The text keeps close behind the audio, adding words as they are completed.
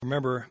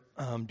remember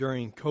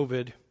during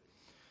COVID,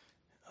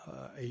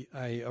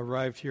 I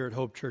arrived here at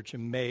Hope Church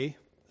in May,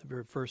 the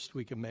very first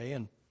week of May,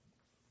 and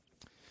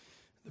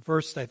the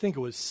first, I think it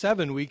was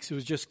 7 weeks, it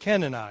was just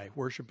Ken and I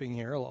worshiping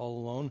here all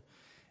alone.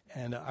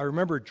 And I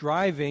remember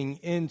driving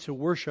into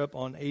worship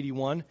on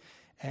 81,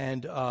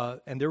 and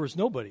there was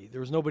nobody.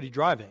 There was nobody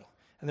driving.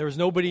 And there was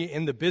nobody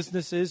in the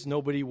businesses.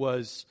 Nobody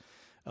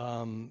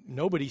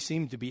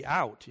seemed to be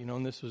out,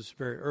 and this was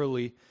very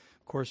early.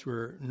 Of course, we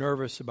were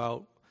nervous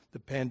about the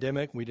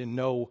pandemic. We didn't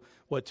know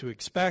what to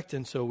expect,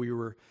 and so we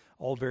were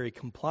all very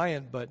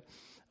compliant. But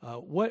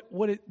what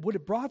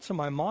it brought to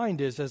my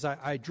mind is, as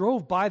I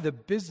drove by the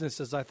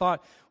businesses, I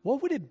thought,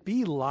 what would it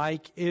be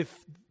like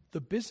if the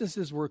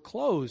businesses were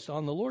closed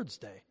on the Lord's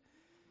Day?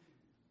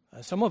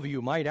 Some of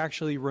you might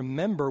actually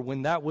remember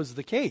when that was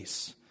the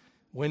case,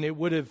 when it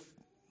would have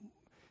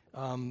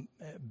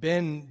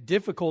been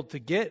difficult to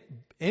get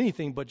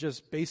anything but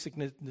just basic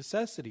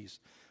necessities.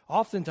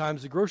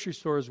 Oftentimes the grocery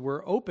stores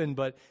were open,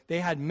 but they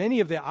had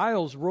many of the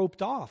aisles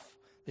roped off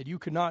that you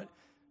could not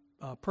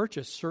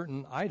purchase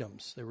certain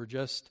items. They were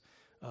just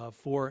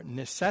for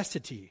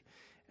necessity.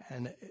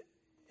 And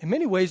in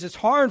many ways, it's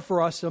hard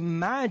for us to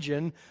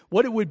imagine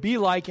what it would be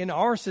like in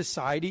our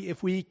society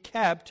if we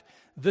kept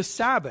the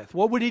Sabbath.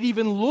 What would it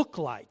even look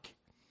like?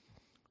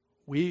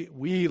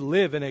 We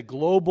live in a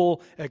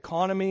global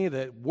economy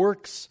that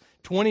works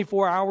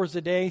 24 hours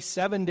a day,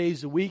 7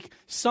 days a week.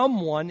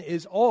 Someone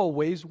is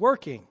always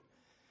working.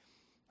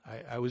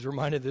 I was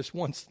reminded of this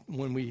once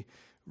when we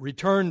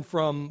returned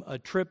from a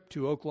trip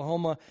to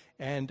Oklahoma,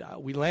 and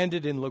we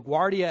landed in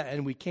LaGuardia,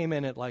 and we came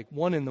in at like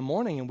 1 in the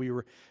morning, and we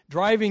were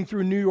driving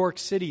through New York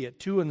City at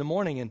 2 in the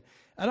morning, and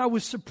I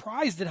was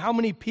surprised at how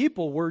many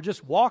people were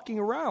just walking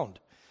around.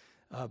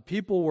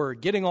 People were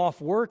getting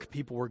off work,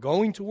 people were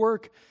going to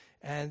work,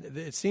 and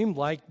it seemed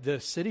like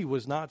the city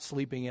was not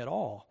sleeping at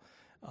all.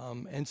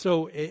 And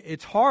so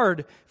it's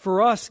hard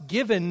for us,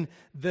 given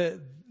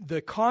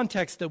the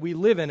context that we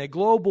live in, a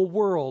global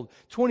world,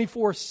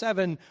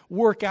 24/7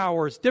 work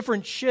hours,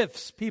 different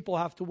shifts, people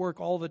have to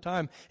work all the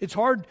time. It's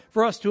hard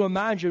for us to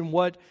imagine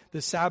what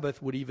the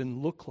Sabbath would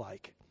even look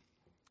like.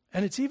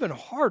 And it's even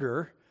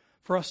harder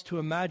for us to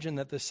imagine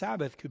that the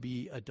Sabbath could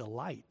be a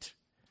delight.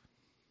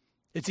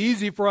 It's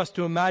easy for us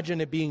to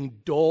imagine it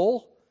being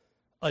dull,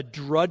 a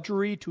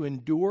drudgery to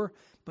endure,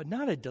 but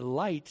not a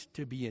delight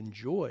to be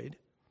enjoyed.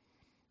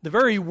 The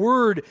very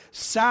word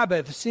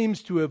Sabbath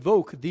seems to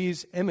evoke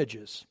these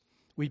images.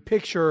 We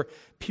picture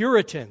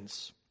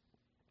Puritans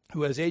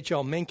who, as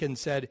H.L. Mencken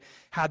said,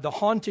 had the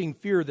haunting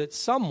fear that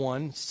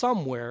someone,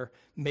 somewhere,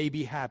 may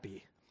be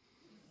happy.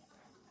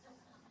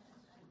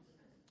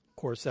 Of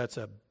course, that's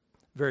a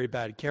very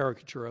bad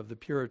caricature of the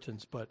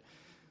Puritans, but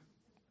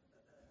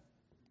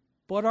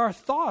our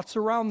thoughts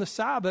around the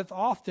Sabbath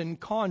often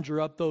conjure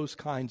up those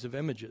kinds of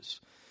images.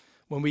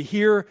 When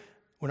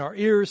our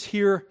ears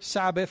hear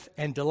Sabbath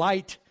and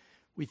delight,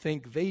 we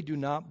think they do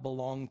not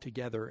belong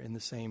together in the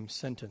same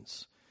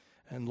sentence.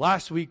 And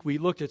last week we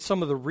looked at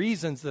some of the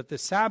reasons that the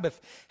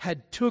Sabbath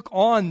had took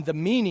on the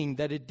meaning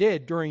that it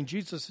did during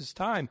Jesus'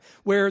 time,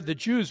 where the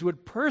Jews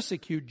would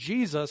persecute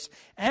Jesus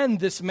and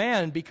this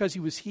man because he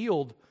was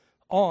healed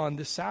on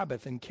the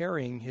Sabbath and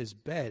carrying his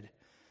bed.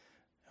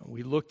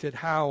 We looked at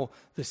how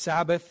the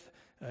Sabbath,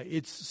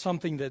 it's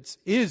something that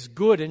is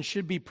good and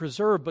should be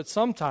preserved, but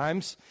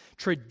sometimes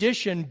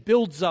tradition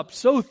builds up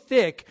so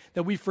thick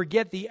that we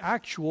forget the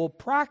actual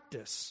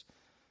practice.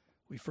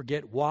 We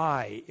forget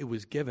why it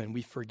was given.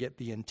 We forget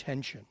the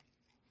intention.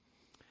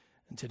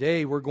 And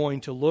today we're going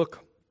to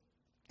look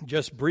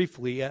just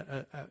briefly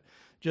at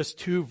just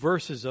 2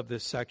 verses of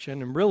this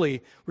section, and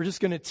really we're just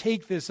going to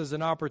take this as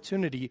an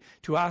opportunity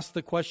to ask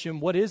the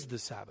question, what is the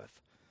Sabbath?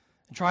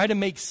 Try to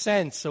make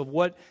sense of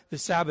what the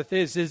Sabbath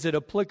is. Is it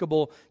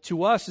applicable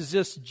to us? Is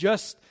this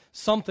just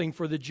something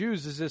for the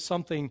Jews? Is this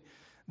something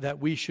that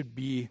we should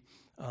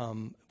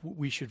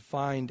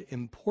find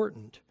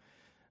important?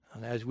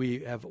 And as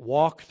we have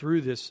walked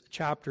through this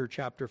chapter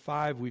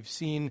 5, we've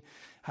seen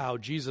how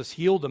Jesus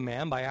healed a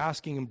man by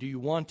asking him, "Do you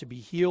want to be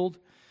healed?"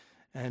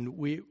 And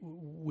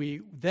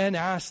we then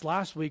asked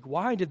last week,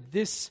 why did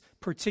this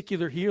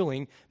particular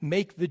healing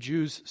make the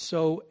Jews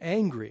so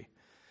angry?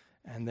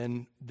 And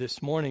then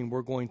this morning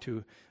we're going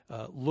to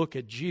look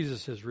at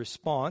Jesus'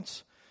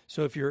 response.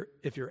 So if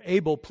you're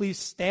able, please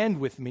stand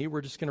with me.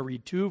 We're just going to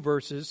read 2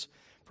 verses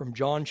from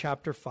John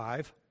chapter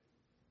 5.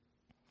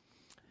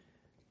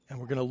 And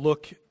we're going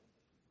to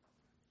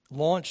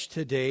launch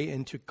today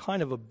into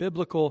kind of a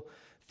biblical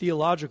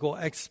theological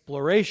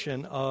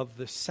exploration of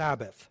the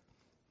Sabbath.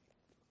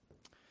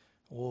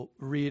 We'll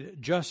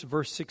read just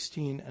verse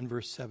 16 and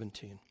verse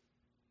 17.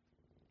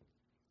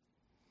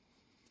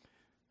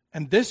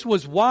 And this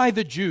was why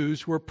the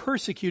Jews were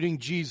persecuting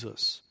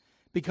Jesus,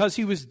 because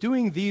he was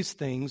doing these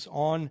things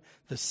on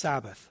the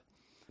Sabbath.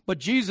 But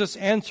Jesus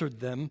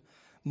answered them,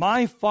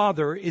 "My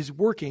Father is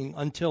working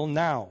until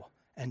now,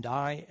 and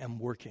I am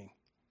working."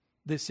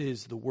 This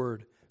is the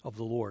word of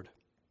the Lord.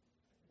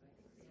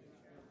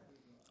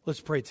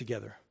 Let's pray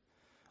together.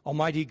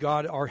 Almighty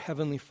God, our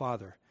Heavenly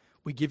Father,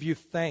 We give you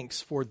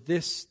thanks for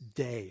this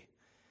day,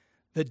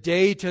 the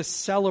day to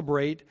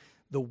celebrate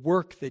the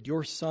work that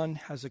your Son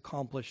has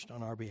accomplished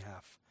on our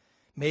behalf.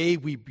 May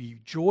we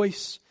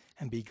rejoice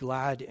and be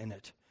glad in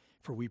it,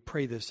 for we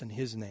pray this in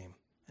his name,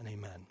 and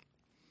amen.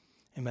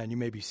 Amen. You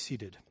may be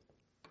seated.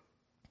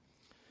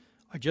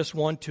 I just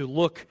want to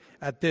look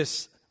at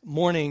this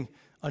morning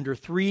under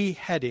three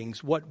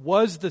headings. What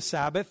was the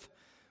Sabbath?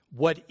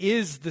 What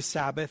is the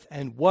Sabbath?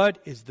 And what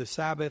is the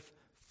Sabbath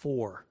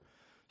for?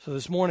 So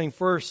this morning,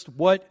 first,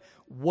 what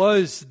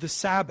was the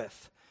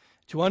Sabbath?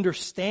 To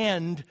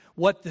understand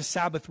what the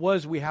Sabbath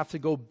was, we have to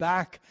go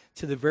back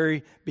to the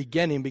very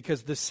beginning,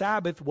 because the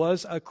Sabbath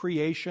was a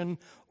creation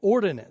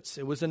ordinance.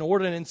 It was an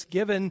ordinance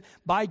given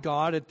by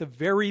God at the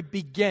very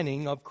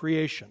beginning of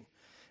creation.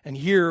 And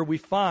here we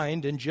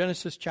find in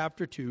Genesis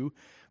chapter 2,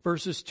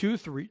 verses 2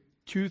 through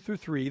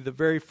 3, the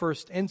very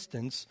first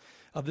instance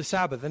of the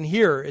Sabbath. And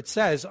here it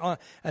says,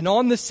 and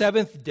on the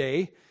seventh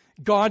day,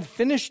 God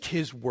finished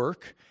his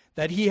work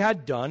that he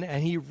had done,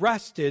 and he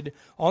rested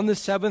on the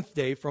seventh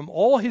day from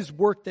all his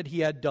work that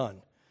he had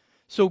done.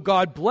 So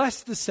God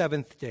blessed the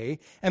seventh day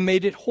and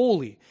made it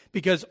holy,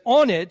 because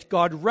on it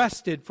God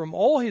rested from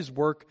all his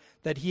work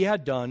that he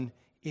had done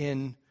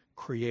in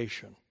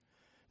creation.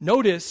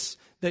 Notice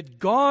that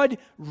God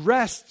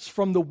rests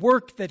from the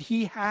work that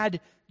he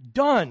had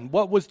done.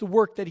 What was the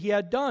work that he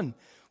had done?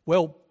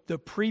 Well, the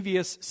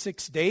previous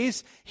 6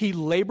 days, he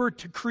labored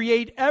to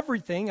create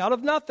everything out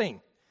of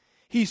nothing.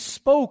 He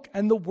spoke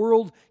and the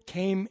world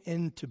came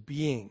into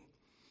being.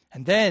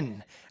 And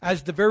then,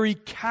 as the very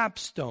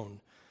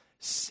capstone,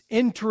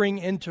 entering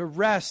into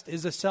rest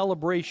is a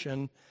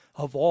celebration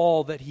of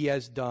all that he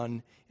has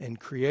done in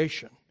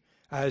creation.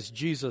 As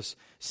Jesus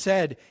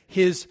said,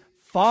 his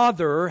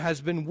Father has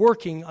been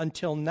working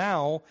until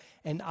now,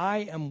 and I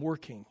am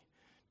working.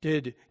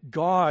 Did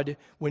God,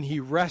 when he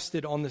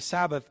rested on the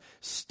Sabbath,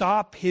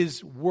 stop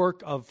his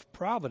work of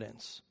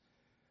providence,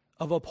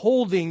 of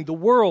upholding the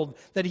world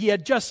that he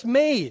had just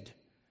made?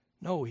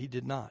 No, he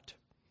did not.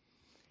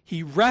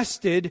 He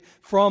rested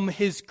from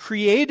his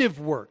creative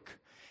work,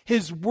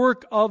 his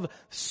work of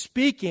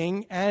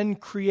speaking and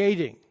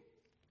creating.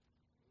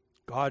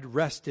 God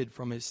rested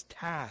from his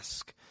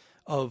task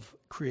of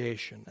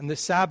creation. And the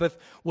Sabbath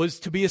was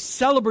to be a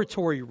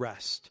celebratory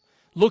rest,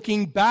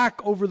 looking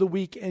back over the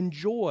week in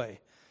joy.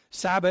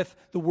 Sabbath,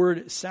 the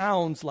word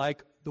sounds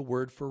like the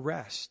word for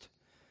rest.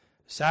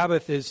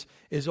 Sabbath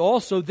is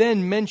also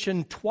then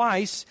mentioned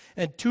twice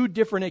at two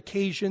different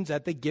occasions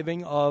at the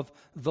giving of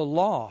the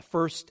law.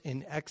 First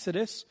in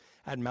Exodus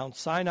at Mount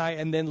Sinai,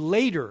 and then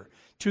later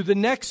to the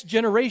next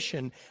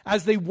generation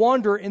as they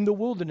wander in the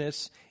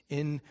wilderness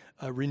in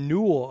a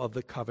renewal of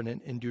the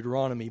covenant in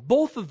Deuteronomy.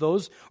 Both of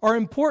those are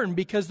important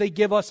because they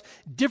give us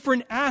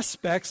different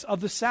aspects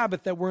of the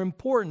Sabbath that were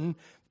important,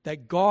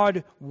 that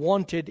God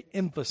wanted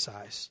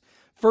emphasized.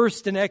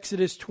 First in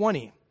Exodus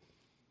 20.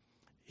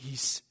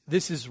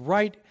 This is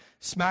right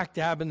smack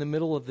dab in the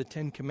middle of the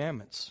Ten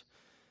Commandments.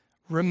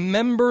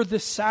 Remember the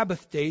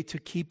Sabbath day to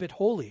keep it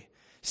holy.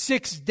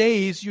 6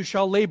 days you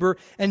shall labor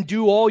and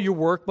do all your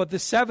work, but the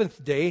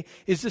seventh day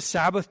is the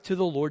Sabbath to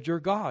the Lord your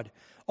God.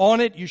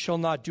 On it you shall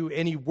not do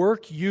any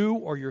work, you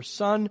or your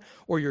son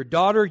or your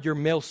daughter, your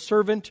male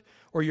servant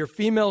or your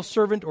female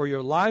servant or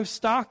your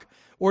livestock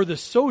or the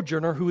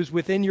sojourner who is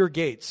within your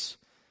gates.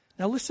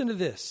 Now listen to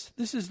this.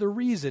 This is the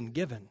reason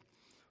given.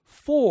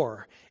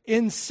 For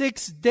in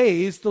 6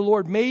 days the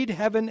Lord made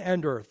heaven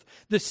and earth,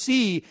 the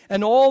sea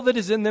and all that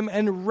is in them,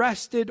 and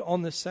rested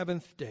on the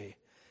seventh day.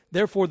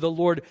 Therefore the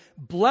Lord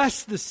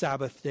blessed the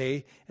Sabbath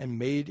day and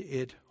made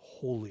it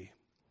holy.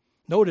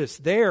 Notice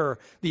there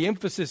the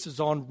emphasis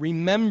is on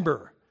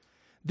remember.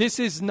 This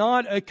is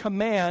not a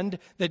command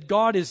that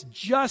God is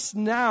just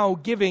now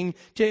giving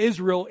to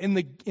Israel in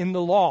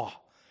the law.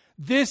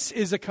 This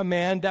is a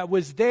command that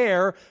was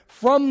there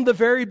from the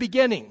very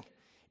beginning.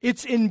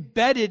 It's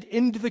embedded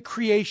into the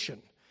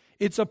creation.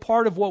 It's a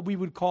part of what we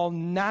would call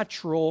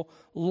natural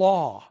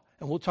law.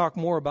 And we'll talk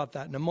more about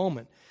that in a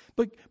moment.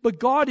 But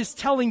God is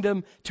telling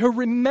them to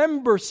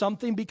remember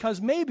something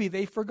because maybe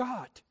they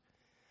forgot.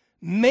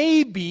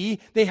 Maybe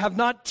they have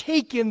not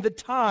taken the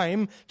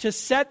time to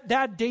set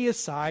that day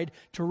aside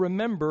to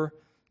remember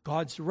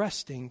God's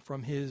resting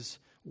from his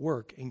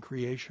work in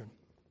creation.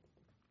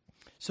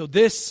 So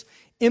this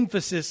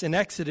emphasis in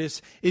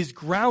Exodus is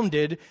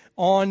grounded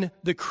on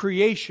the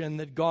creation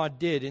that God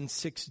did in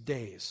 6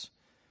 days.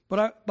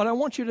 But I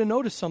want you to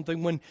notice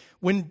something.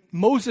 When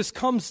Moses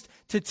comes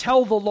to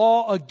tell the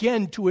law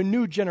again to a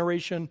new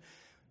generation,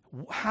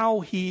 how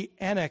he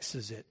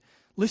annexes it.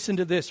 Listen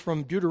to this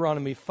from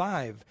Deuteronomy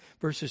 5,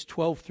 verses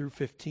 12 through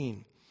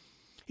 15.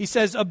 He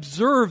says,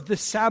 observe the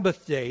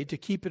Sabbath day to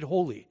keep it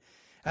holy,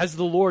 as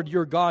the Lord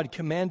your God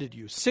commanded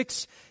you.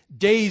 6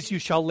 days you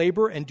shall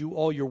labor and do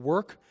all your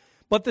work,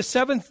 but the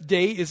seventh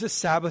day is a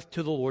Sabbath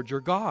to the Lord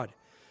your God.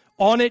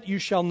 On it you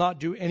shall not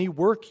do any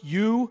work,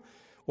 you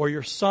or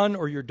your son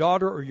or your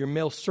daughter or your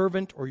male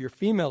servant or your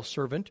female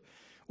servant,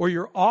 or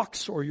your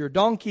ox or your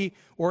donkey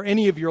or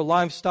any of your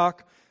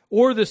livestock,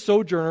 or the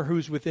sojourner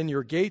who's within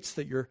your gates,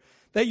 that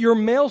that your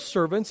male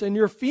servants and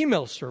your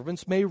female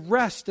servants may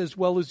rest as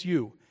well as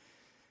you.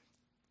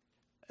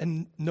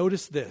 And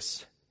notice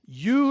this,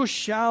 you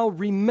shall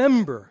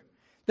remember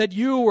that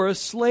you were a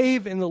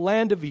slave in the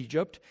land of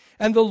Egypt,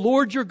 and the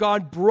Lord your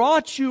God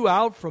brought you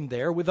out from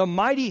there with a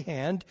mighty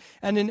hand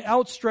and an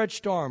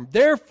outstretched arm.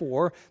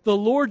 Therefore, the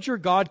Lord your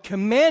God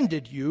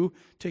commanded you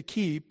to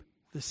keep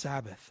the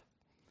Sabbath.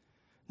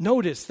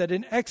 Notice that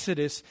in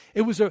Exodus,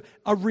 it was a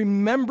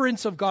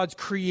remembrance of God's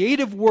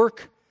creative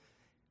work,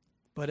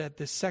 but at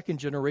the second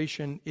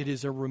generation, it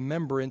is a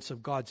remembrance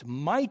of God's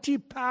mighty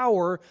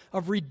power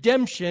of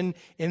redemption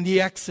in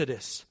the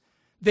Exodus.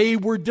 They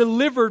were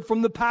delivered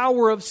from the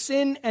power of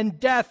sin and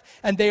death,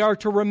 and they are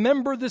to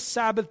remember the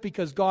Sabbath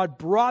because God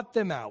brought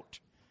them out.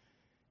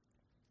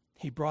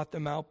 He brought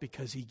them out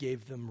because He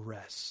gave them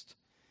rest.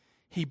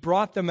 He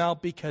brought them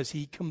out because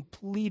He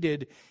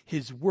completed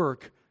His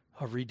work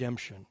of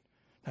redemption.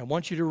 I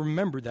want you to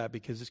remember that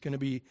because it's going to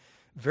be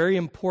very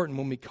important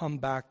when we come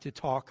back to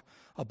talk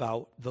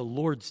about the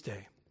Lord's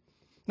Day.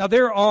 Now,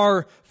 there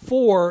are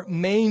 4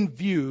 main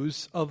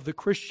views of the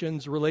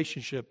Christian's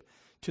relationship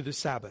to the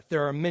Sabbath.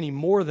 There are many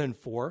more than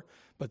 4,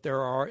 but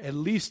there are at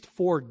least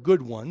 4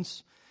 good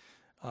ones.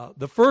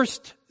 The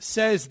first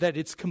says that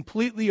it's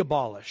completely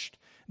abolished.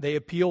 They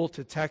appeal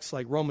to texts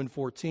like Romans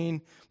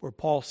 14, where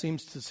Paul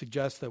seems to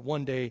suggest that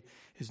one day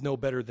is no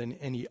better than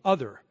any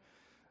other.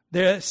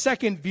 The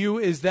second view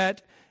is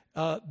that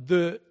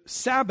the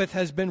Sabbath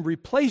has been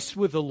replaced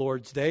with the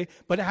Lord's Day,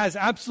 but it has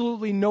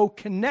absolutely no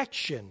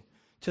connection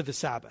to the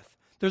Sabbath.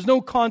 There's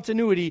no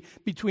continuity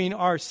between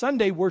our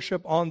Sunday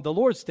worship on the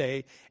Lord's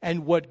Day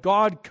and what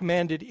God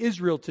commanded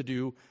Israel to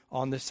do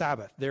on the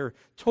Sabbath. They're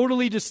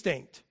totally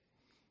distinct.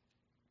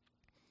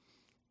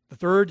 The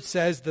third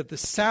says that the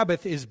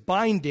Sabbath is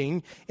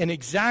binding in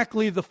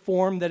exactly the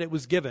form that it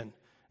was given.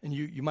 And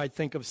you might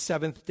think of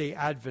Seventh-day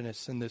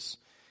Adventists in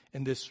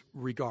this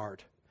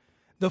regard.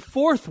 The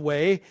fourth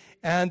way,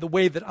 and the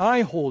way that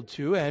I hold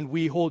to, and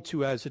we hold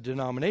to as a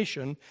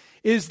denomination,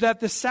 is that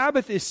the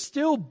Sabbath is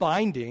still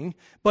binding,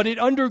 but it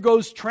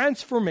undergoes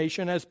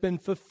transformation, has been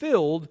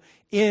fulfilled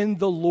in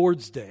the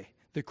Lord's Day,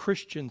 the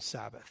Christian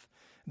Sabbath.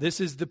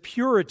 This is the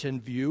Puritan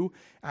view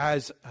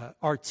as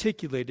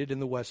articulated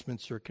in the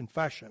Westminster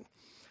Confession.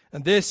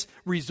 And this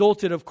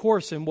resulted, of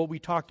course, in what we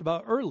talked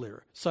about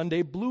earlier,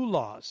 Sunday blue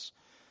laws.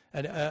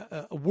 And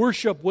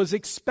worship was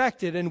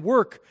expected and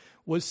work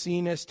was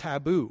seen as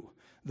taboo.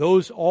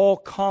 Those all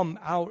come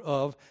out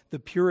of the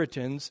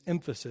Puritans'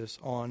 emphasis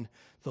on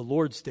the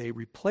Lord's Day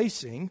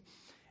replacing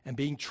and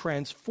being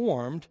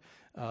transformed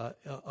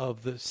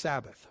of the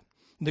Sabbath.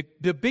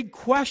 The big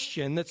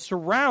question that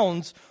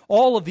surrounds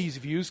all of these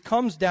views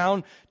comes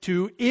down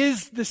to,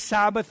 is the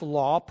Sabbath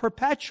law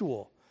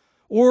perpetual,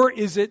 or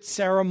is it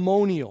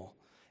ceremonial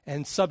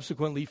and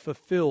subsequently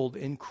fulfilled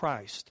in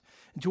Christ?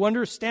 And to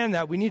understand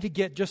that, we need to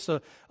get just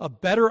a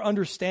better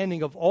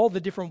understanding of all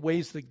the different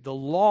ways that the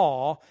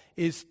law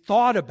is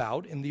thought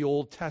about in the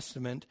Old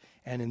Testament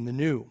and in the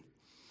New.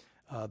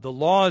 The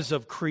laws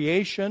of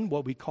creation,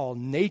 what we call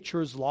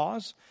nature's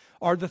laws,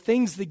 are the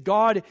things that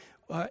God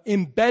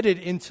embedded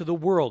into the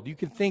world. You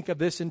can think of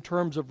this in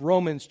terms of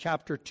Romans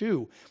chapter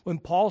 2, when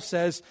Paul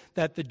says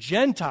that the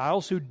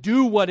Gentiles who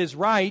do what is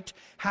right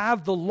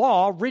have the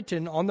law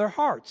written on their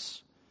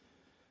hearts.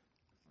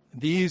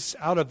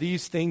 Out of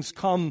these things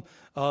come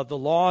the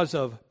laws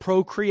of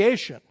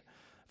procreation,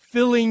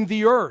 filling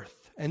the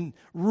earth and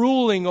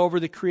ruling over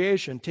the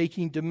creation,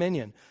 taking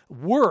dominion,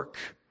 work,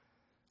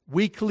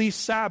 weekly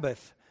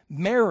Sabbath,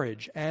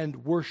 marriage,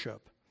 and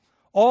worship.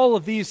 All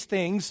of these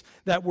things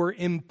that were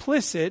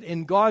implicit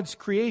in God's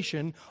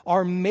creation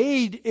are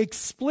made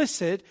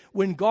explicit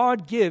when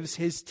God gives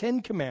His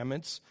 10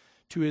 Commandments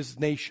to His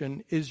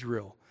nation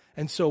Israel.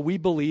 And so we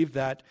believe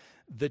that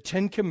the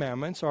 10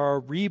 Commandments are a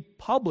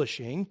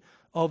republishing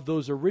of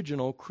those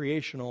original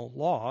creational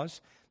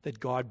laws that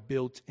God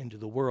built into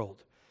the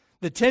world.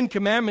 The 10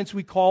 Commandments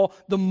we call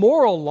the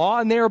moral law,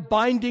 and they are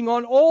binding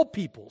on all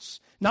peoples,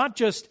 not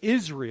just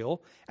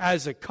Israel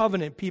as a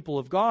covenant people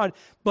of God,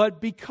 but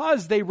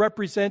because they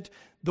represent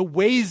the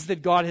ways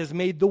that God has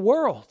made the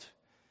world.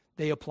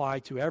 They apply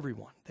to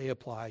everyone. They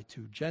apply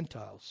to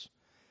Gentiles.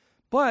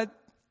 But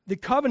the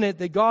covenant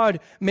that God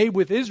made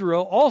with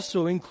Israel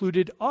also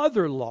included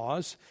other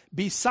laws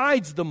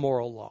besides the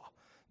moral law.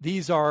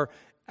 These are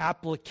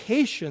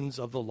applications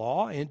of the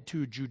law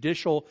into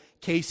judicial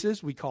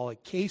cases. We call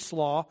it case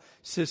law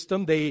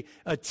system. They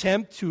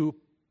attempt to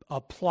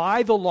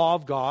apply the law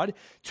of God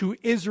to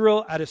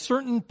Israel at a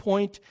certain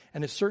point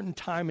and a certain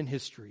time in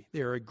history.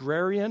 They are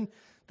agrarian.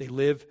 They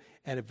live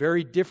at a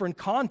very different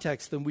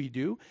context than we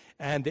do,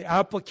 and the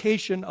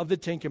application of the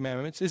 10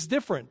 Commandments is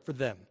different for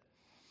them.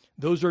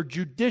 Those are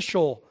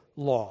judicial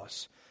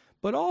laws.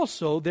 But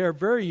also, they're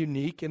very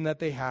unique in that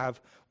they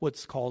have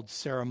what's called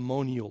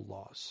ceremonial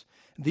laws.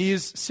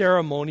 These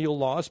ceremonial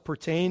laws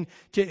pertain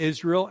to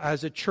Israel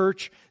as a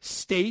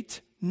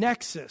church-state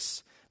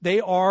nexus.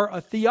 They are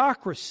a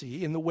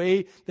theocracy in the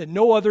way that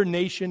no other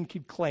nation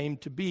could claim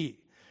to be.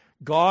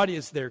 God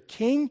is their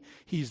king.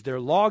 He's their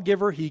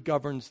lawgiver. He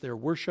governs their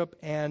worship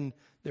and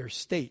their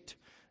state.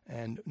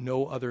 and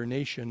no other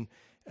nation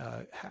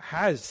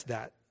has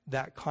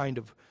that kind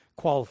of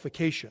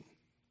qualification.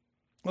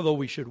 Although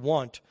we should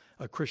want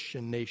a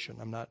Christian nation.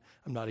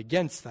 I'm not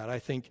against that. I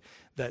think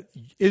that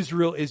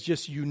Israel is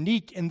just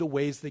unique in the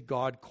ways that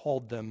God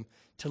called them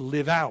to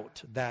live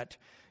out that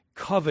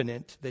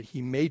covenant that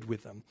he made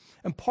with them.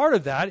 And part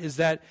of that is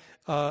that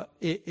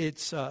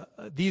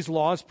these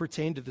laws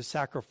pertain to the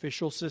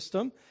sacrificial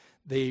system.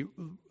 They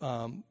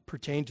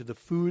pertain to the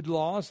food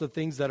laws, the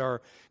things that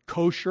are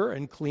kosher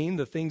and clean,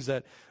 the things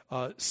that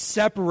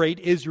separate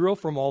Israel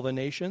from all the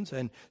nations,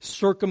 and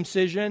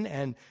circumcision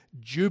and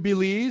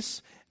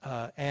jubilees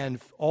and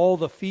all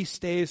the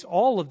feast days.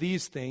 All of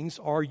these things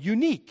are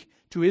unique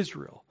to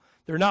Israel.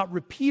 They're not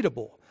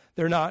repeatable.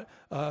 They're not.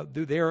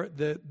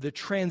 The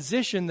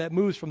transition that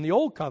moves from the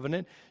old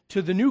covenant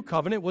to the new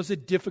covenant was a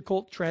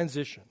difficult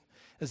transition,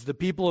 as the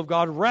people of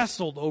God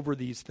wrestled over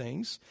these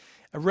things,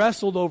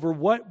 wrestled over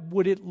what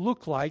would it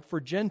look like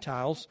for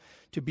Gentiles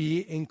to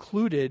be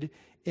included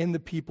in the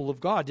people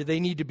of God. Did they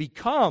need to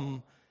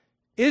become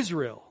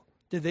Israel?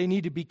 Did they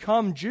need to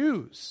become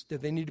Jews?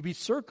 Did they need to be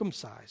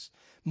circumcised?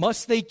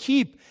 Must they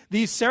keep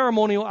these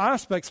ceremonial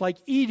aspects like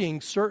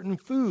eating certain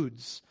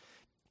foods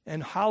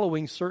and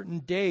hallowing certain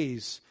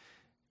days?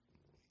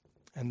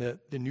 And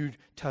the New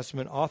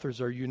Testament authors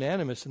are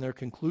unanimous in their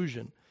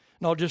conclusion.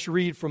 And I'll just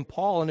read from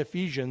Paul in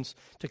Ephesians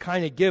to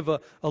kind of give a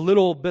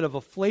little bit of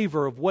a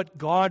flavor of what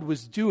God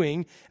was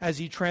doing as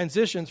he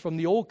transitions from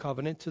the old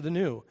covenant to the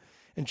new.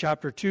 In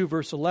chapter 2,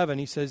 verse 11,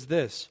 he says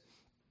this.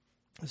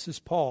 This is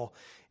Paul,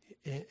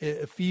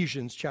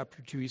 Ephesians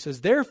chapter 2. He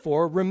says,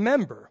 "Therefore,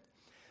 remember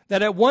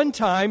that at one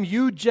time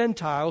you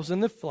Gentiles in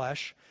the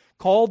flesh,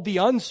 called the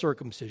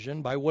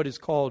uncircumcision by what is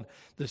called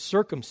the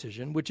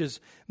circumcision, which is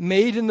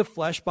made in the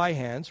flesh by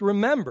hands,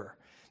 remember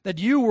that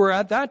you were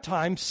at that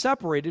time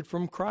separated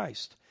from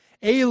Christ,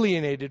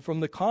 alienated from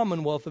the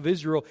commonwealth of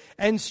Israel,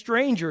 and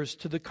strangers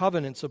to the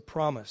covenants of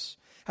promise,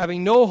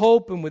 having no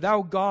hope and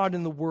without God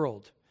in the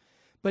world.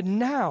 But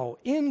now,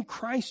 in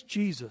Christ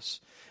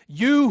Jesus,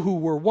 you who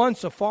were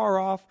once afar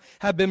off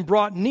have been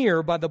brought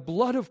near by the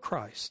blood of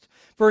Christ.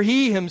 For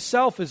he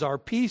himself is our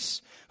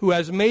peace, who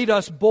has made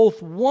us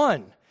both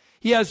one.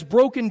 He has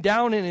broken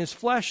down in his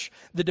flesh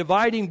the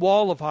dividing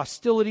wall of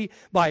hostility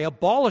by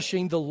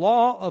abolishing the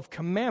law of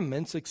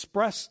commandments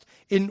expressed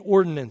in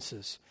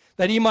ordinances,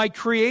 that he might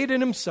create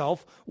in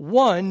himself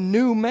one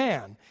new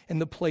man in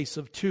the place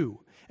of two,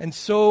 and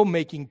so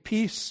making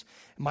peace,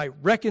 might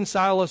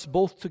reconcile us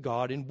both to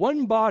God in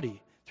one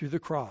body through the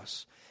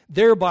cross,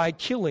 thereby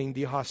killing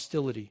the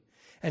hostility.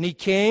 And he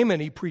came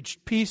and he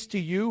preached peace to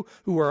you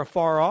who are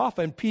afar off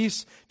and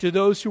peace to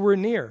those who are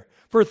near.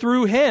 For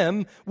through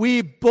him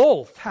we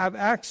both have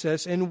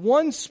access in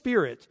one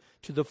Spirit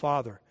to the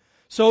Father.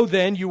 So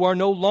then you are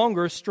no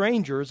longer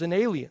strangers and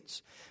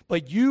aliens,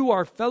 but you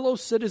are fellow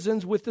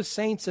citizens with the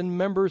saints and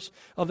members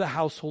of the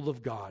household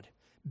of God,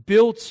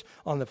 built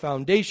on the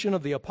foundation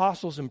of the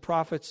apostles and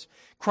prophets,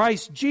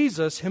 Christ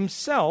Jesus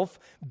himself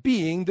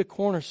being the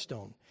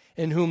cornerstone,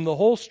 in whom the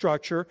whole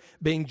structure,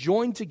 being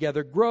joined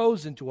together,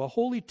 grows into a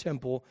holy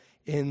temple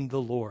in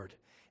the Lord.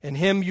 In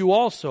him you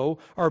also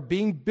are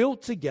being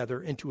built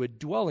together into a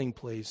dwelling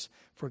place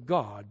for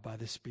God by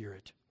the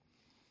Spirit."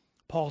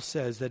 Paul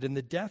says that in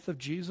the death of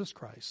Jesus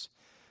Christ,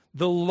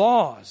 the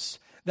laws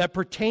that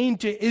pertain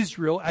to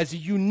Israel as a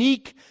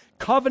unique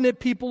covenant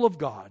people of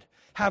God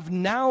have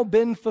now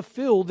been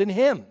fulfilled in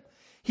him.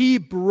 He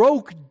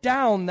broke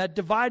down that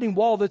dividing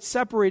wall that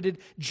separated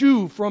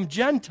Jew from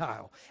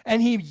Gentile,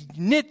 and he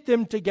knit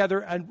them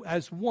together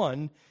as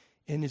one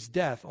in his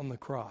death on the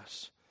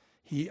cross.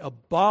 He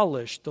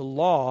abolished the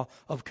law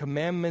of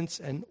commandments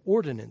and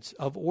ordinances.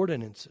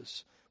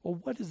 Well,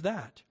 what is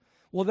that?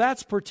 Well,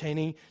 that's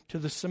pertaining to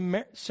the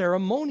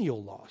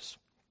ceremonial laws.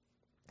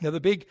 Now, the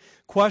big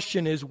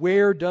question is,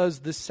 where does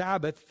the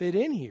Sabbath fit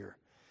in here?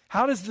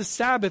 How does the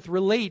Sabbath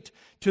relate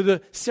to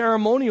the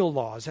ceremonial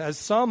laws? As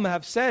some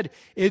have said,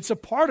 it's a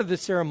part of the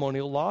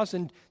ceremonial laws,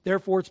 and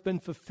therefore it's been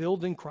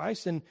fulfilled in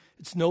Christ, and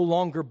it's no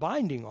longer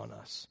binding on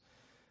us.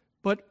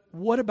 But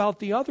what about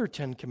the other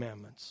 10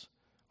 commandments?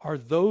 Are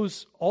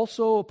those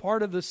also a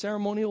part of the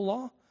ceremonial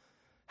law?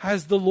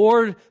 Has the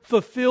Lord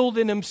fulfilled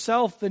in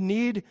himself the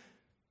need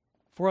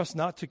for us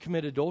not to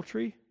commit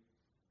adultery?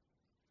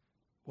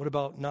 What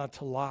about not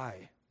to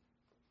lie?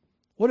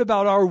 What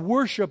about our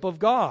worship of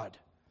God?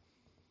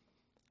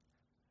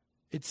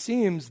 It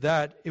seems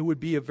that it would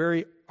be a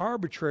very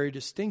arbitrary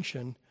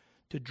distinction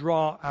to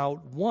draw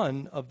out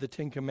one of the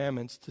 10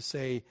 commandments to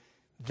say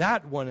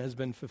that one has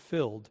been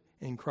fulfilled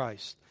in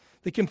Christ.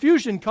 The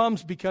confusion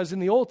comes because in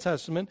the Old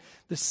Testament,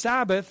 the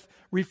Sabbath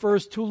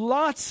refers to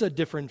lots of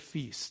different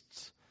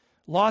feasts.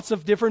 Lots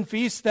of different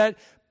feasts that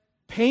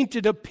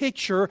painted a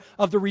picture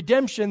of the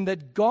redemption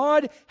that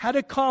God had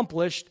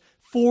accomplished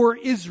for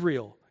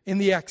Israel in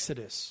the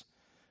Exodus.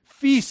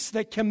 Feasts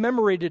that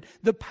commemorated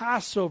the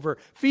Passover.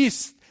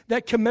 Feasts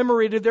that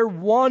commemorated their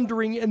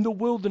wandering in the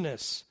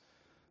wilderness.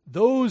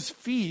 Those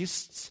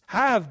feasts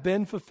have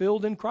been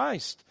fulfilled in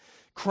Christ.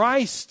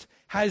 Christ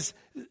has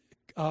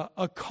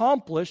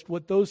accomplished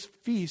what those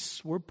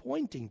feasts were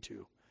pointing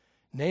to.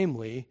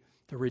 namely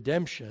the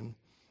redemption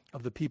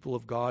of the people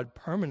of God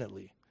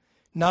permanently.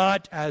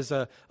 Not as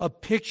a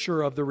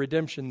picture of the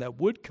redemption that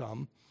would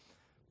come,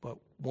 but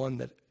one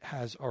that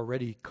has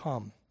already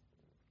come.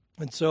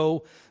 And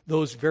so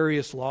those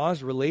various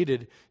laws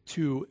related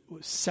to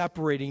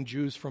separating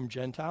Jews from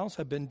Gentiles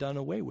have been done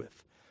away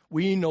with.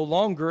 We no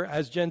longer,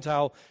 as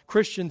Gentile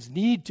Christians,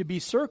 need to be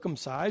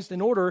circumcised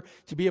in order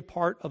to be a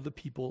part of the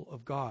people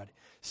of God.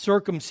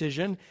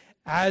 Circumcision,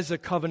 as a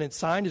covenant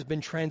sign, has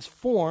been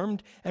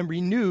transformed and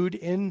renewed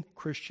in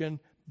Christian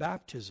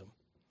baptism.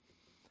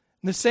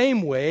 In the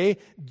same way,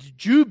 the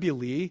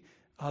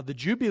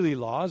Jubilee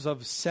laws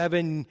of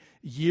 7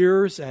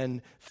 years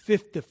and the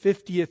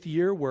 50th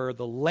year, where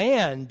the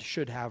land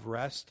should have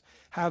rest,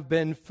 have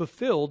been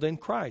fulfilled in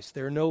Christ.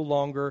 They're no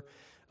longer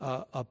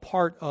a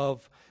part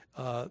of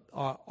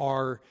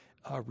our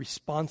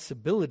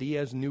responsibility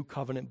as new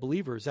covenant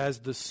believers, as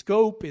the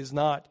scope is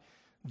not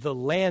the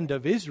land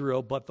of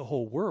Israel, but the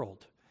whole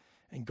world.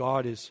 And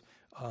God is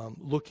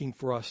looking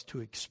for us to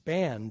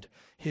expand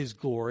his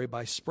glory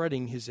by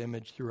spreading his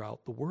image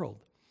throughout the world.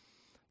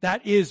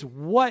 That is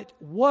what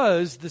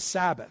was the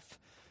Sabbath.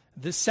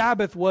 The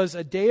Sabbath was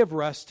a day of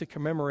rest to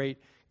commemorate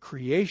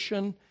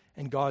creation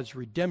and God's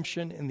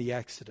redemption in the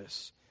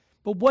Exodus.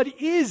 But what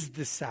is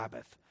the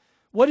Sabbath?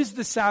 What is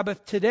the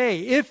Sabbath today?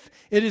 If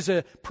it is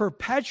a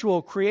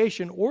perpetual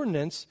creation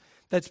ordinance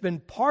that's been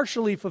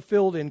partially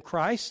fulfilled in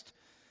Christ,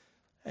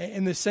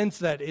 in the sense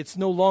that it's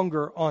no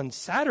longer on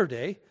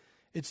Saturday,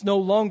 it's no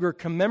longer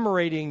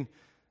commemorating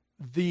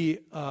the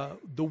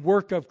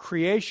work of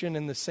creation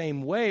in the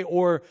same way,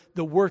 or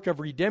the work of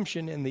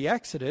redemption in the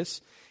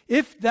Exodus.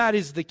 If that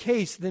is the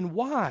case, then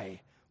why?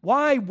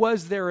 Why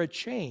was there a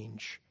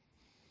change?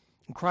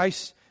 And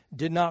Christ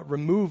did not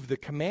remove the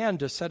command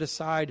to set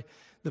aside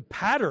the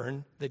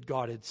pattern that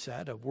God had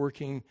set of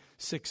working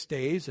 6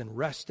 days and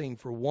resting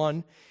for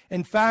one.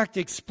 In fact,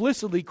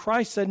 explicitly,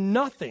 Christ said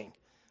nothing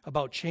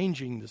about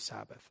changing the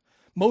Sabbath.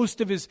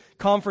 Most of his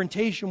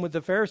confrontation with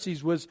the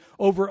Pharisees was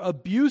over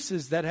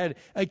abuses that had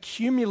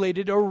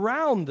accumulated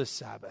around the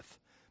Sabbath,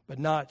 but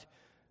not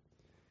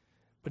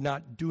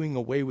doing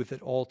away with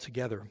it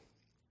altogether.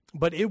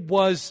 But it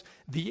was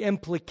the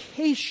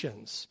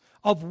implications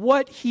of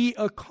what he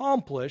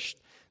accomplished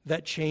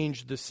that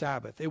changed the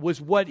Sabbath. It was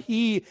what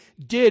he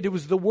did. It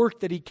was the work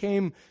that he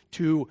came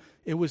to.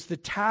 It was the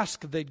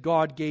task that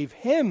God gave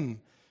him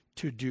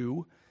to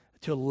do,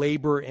 to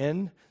labor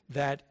in,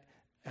 that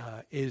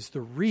is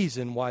the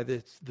reason why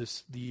the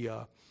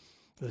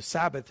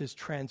Sabbath is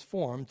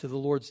transformed to the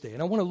Lord's Day.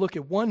 And I want to look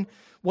at one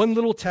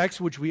little text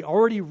which we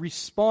already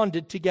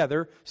responded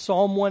together,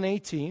 Psalm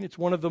 118. It's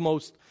one of the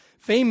most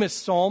famous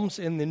psalms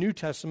in the New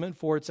Testament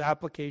for its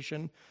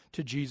application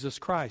to Jesus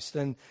Christ.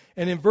 And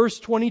in verse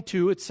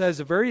 22, it says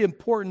a very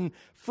important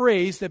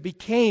phrase that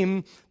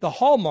became the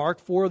hallmark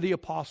for the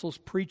apostles'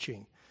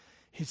 preaching.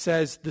 He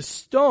says, "The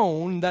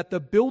stone that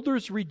the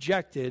builders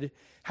rejected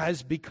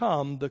has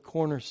become the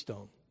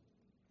cornerstone."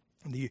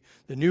 The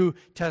New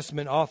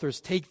Testament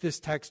authors take this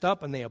text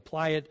up and they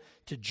apply it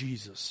to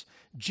Jesus.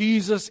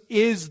 Jesus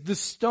is the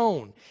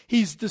stone.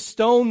 He's the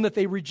stone that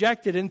they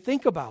rejected. And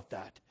think about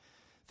that.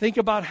 Think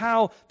about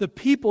how the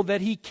people that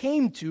he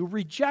came to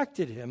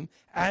rejected him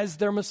as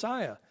their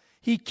Messiah.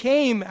 He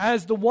came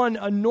as the one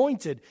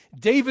anointed,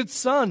 David's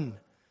son,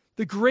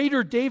 the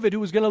greater David who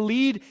was going to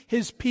lead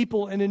his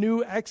people in a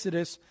new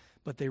Exodus,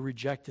 but they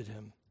rejected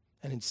him.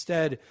 And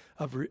instead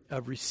of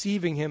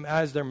receiving him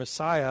as their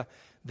Messiah,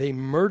 they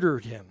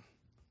murdered him.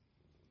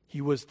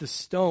 He was the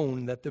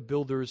stone that the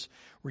builders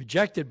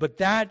rejected, but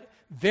that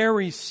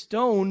very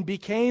stone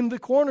became the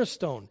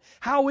cornerstone.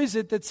 How is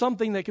it that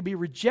something that could be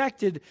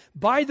rejected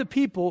by the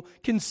people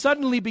can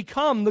suddenly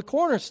become the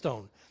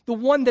cornerstone, the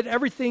one that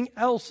everything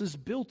else is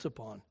built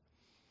upon?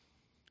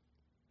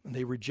 And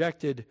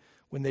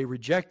when they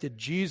rejected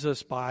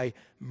Jesus by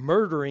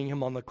murdering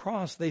him on the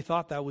cross, they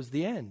thought that was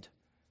the end.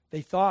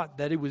 They thought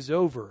that it was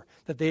over,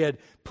 that they had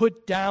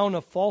put down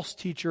a false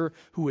teacher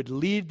who would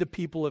lead the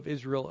people of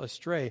Israel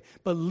astray.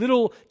 But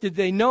little did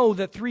they know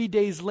that 3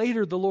 days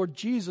later the Lord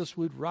Jesus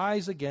would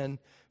rise again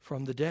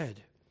from the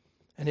dead.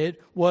 And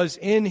it was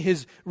in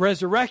his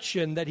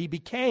resurrection that he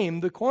became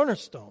the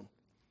cornerstone.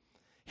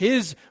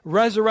 His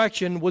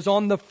resurrection was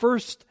on the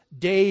first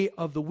day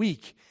of the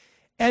week,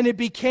 and it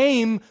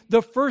became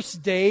the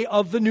first day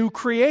of the new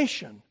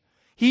creation.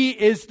 He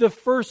is the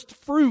first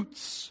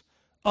fruits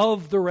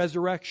of the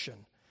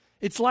resurrection.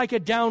 It's like a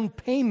down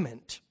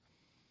payment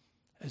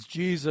as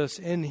Jesus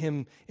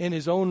in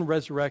his own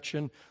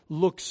resurrection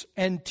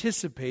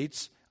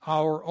anticipates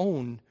our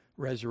own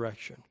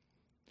resurrection.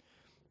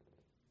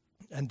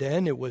 And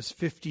then it was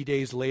 50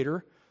 days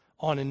later,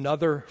 on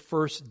another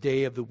first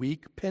day of the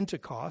week,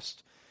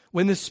 Pentecost,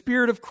 when the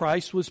Spirit of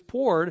Christ was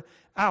poured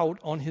out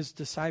on his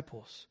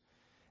disciples.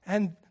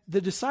 And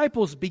the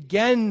disciples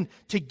began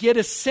to get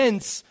a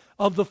sense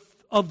of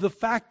the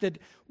fact that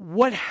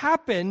what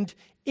happened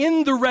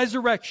in the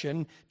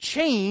resurrection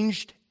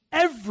changed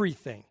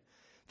everything.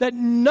 That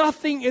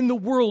nothing in the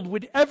world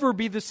would ever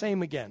be the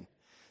same again.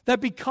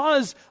 That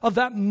because of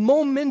that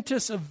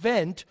momentous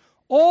event,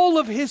 all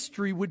of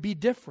history would be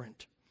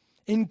different,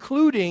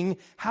 including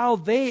how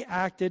they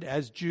acted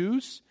as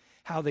Jews,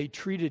 how they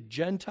treated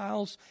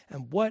Gentiles,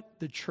 and what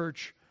the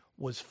church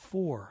was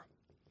for.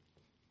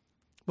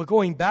 But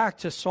going back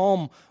to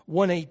Psalm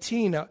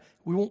 118,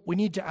 we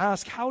need to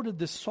ask, how did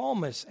the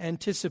psalmist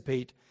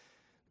anticipate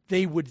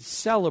they would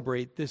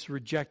celebrate this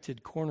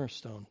rejected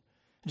cornerstone?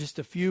 Just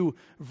a few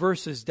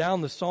verses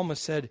down, the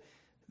psalmist said,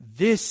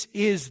 "This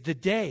is the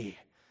day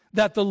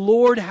that the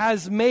Lord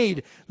has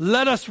made.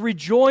 Let us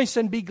rejoice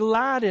and be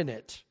glad in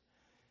it."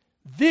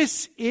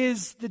 This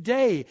is the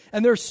day.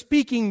 And they're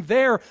speaking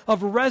there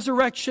of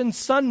Resurrection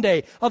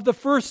Sunday, of the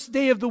first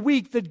day of the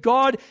week, that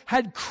God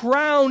had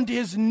crowned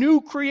His new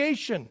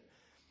creation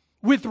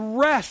with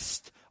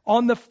rest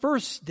on the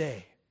first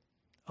day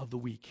of the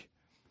week,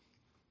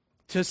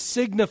 to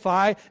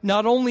signify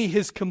not only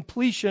His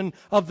completion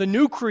of the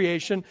new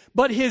creation,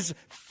 but His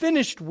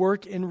finished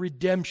work in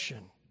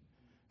redemption.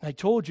 I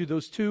told you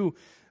those two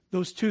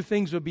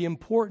things would be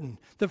important.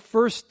 The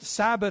first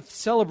Sabbath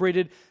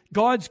celebrated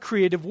God's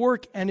creative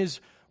work and His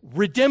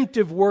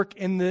redemptive work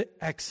in the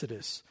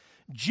Exodus.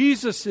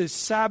 Jesus'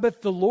 Sabbath,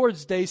 the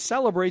Lord's Day,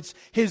 celebrates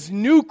His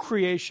new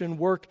creation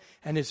work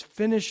and His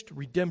finished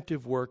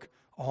redemptive work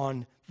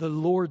on the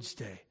Lord's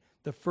Day,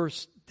 the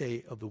first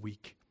day of the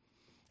week.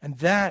 And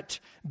that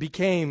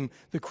became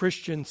the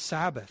Christian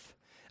Sabbath.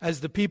 As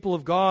the people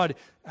of God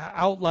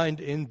outlined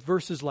in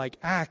verses like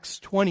Acts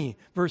 20,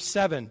 verse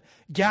 7,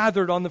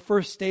 gathered on the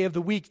first day of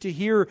the week to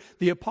hear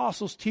the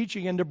apostles'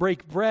 teaching and to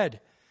break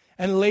bread.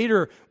 And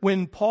later,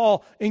 when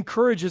Paul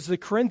encourages the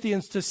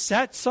Corinthians to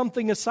set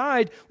something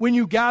aside when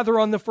you gather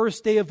on the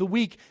first day of the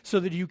week so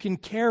that you can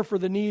care for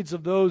the needs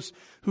of those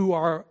who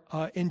are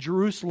in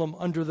Jerusalem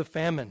under the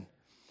famine.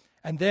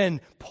 And then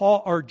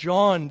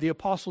John, the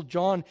Apostle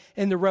John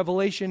in the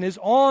Revelation, is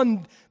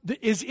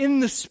in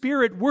the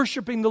Spirit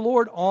worshiping the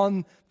Lord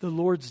on the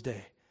Lord's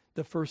Day,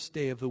 the first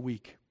day of the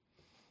week.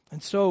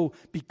 And so,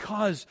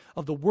 because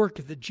of the work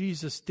that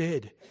Jesus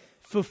did,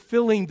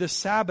 fulfilling the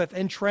Sabbath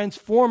and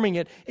transforming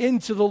it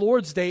into the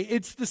Lord's Day,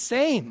 it's the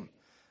same.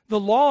 The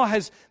law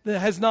has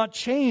not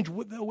changed.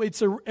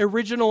 Its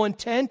original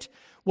intent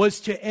was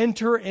to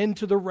enter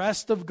into the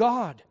rest of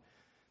God.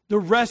 The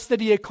rest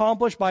that He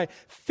accomplished by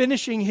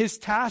finishing His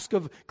task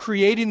of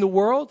creating the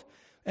world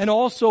and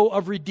also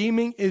of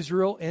redeeming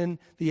Israel in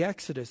the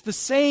Exodus. The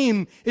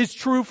same is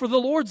true for the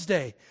Lord's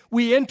Day.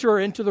 We enter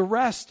into the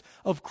rest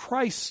of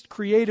Christ's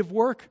creative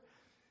work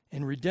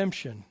and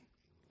redemption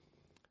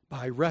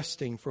by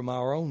resting from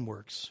our own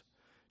works.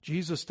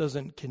 Jesus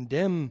doesn't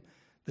condemn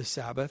the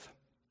Sabbath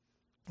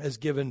as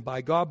given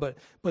by God,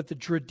 but the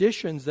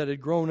traditions that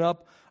had grown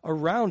up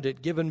around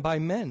it given by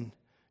men.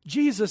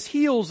 Jesus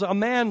heals a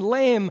man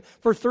lame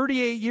for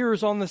 38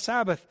 years on the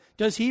Sabbath.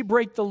 Does He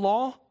break the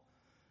law?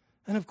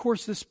 And of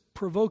course, this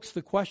provokes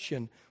the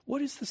question,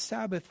 what is the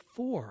Sabbath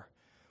for?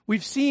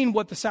 We've seen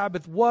what the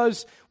Sabbath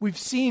was. We've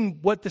seen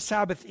what the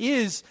Sabbath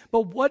is.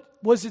 But what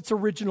was its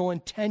original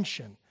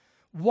intention?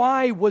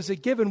 Why was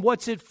it given?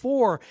 What's it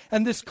for?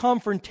 And this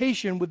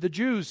confrontation with the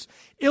Jews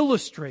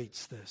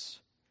illustrates this.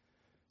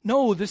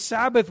 No, the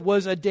Sabbath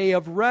was a day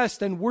of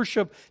rest and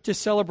worship to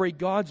celebrate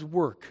God's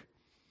work.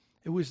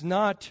 It was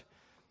not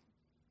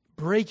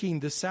breaking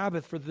the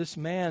Sabbath for this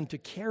man to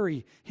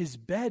carry his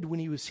bed when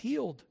he was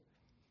healed.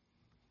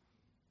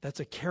 That's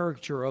a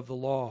caricature of the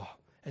law,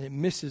 and it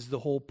misses the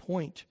whole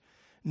point.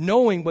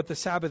 Knowing what the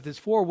Sabbath is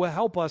for will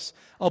help us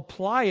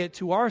apply it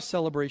to our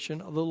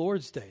celebration of the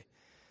Lord's Day.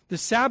 The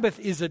Sabbath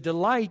is a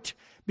delight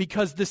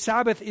because the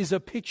Sabbath is a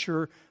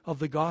picture of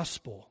the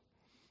gospel.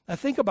 Now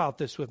think about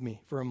this with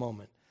me for a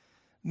moment.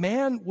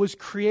 Man was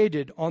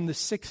created on the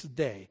sixth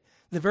day,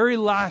 the very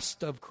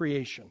last of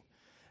creation.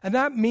 And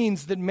that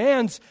means that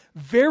man's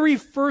very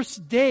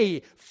first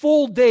day,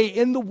 full day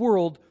in the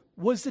world,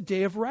 was the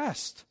day of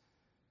rest.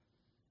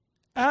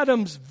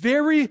 Adam's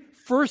very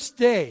first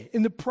day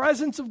in the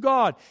presence of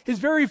God, his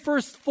very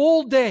first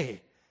full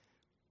day,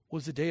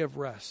 was a day of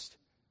rest.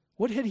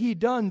 What had he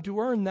done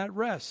to earn that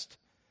rest?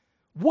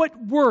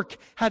 What work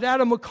had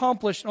Adam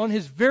accomplished on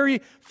his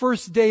very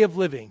first day of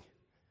living?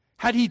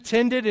 Had he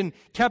tended and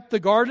kept the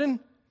garden?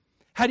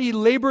 Had he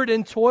labored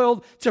and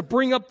toiled to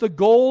bring up the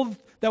gold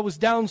that was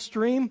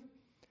downstream?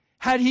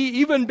 Had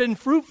he even been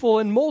fruitful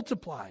and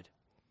multiplied?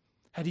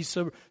 Had he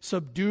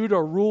subdued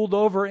or ruled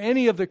over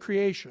any of the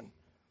creation?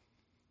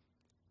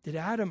 Did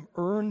Adam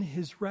earn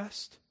his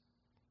rest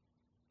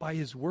by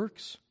his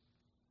works?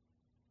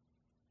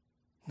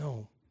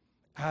 No.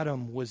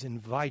 Adam was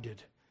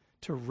invited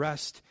to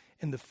rest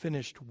in the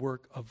finished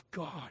work of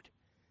God.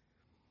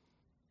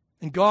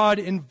 And God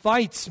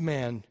invites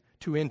man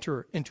to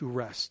enter into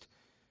rest.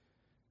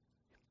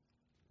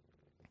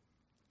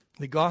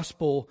 The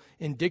gospel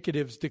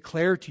indicatives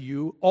declare to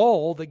you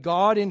all that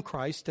God in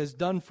Christ has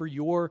done for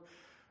your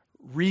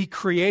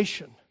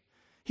recreation.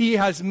 He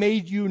has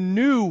made you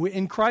new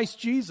in Christ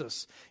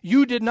Jesus.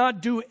 You did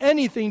not do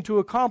anything to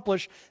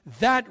accomplish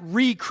that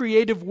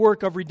recreative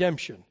work of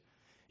redemption.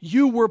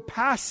 You were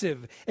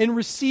passive in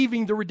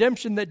receiving the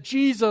redemption that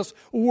Jesus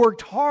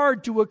worked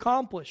hard to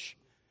accomplish.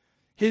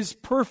 His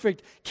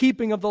perfect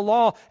keeping of the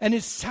law, and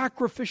His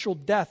sacrificial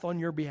death on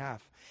your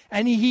behalf.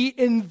 And He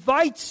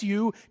invites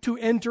you to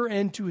enter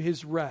into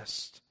His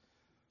rest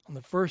on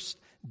the first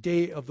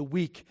day of the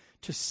week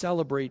to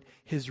celebrate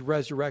His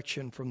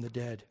resurrection from the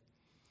dead.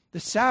 The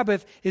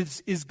Sabbath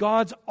is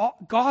God's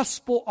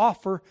gospel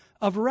offer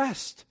of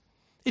rest.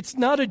 It's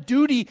not a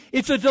duty,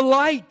 it's a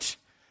delight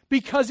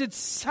because it's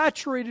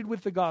saturated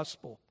with the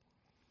gospel.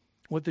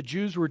 What the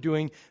Jews were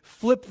doing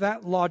flipped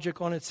that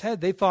logic on its head.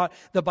 They thought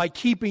that by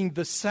keeping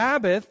the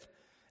Sabbath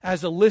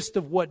as a list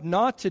of what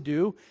not to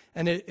do,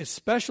 and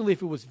especially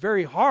if it was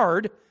very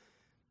hard,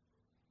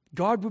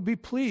 God would be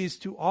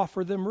pleased to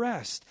offer them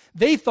rest.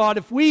 They thought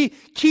if we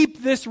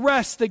keep this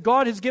rest that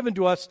God has given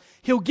to us,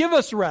 He'll give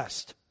us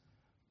rest.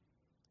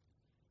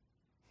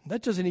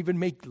 That doesn't even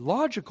make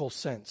logical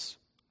sense.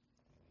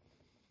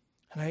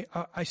 And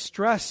I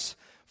stress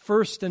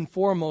first and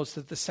foremost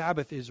that the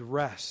Sabbath is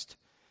rest.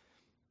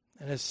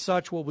 And as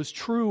such, what was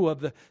true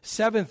of the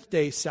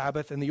seventh-day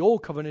Sabbath in the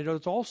Old Covenant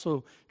is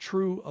also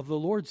true of the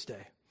Lord's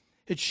Day.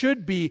 It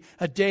should be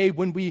a day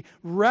when we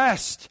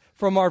rest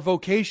from our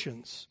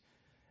vocations.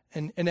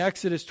 And in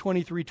Exodus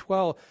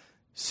 23:12,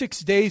 6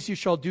 days you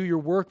shall do your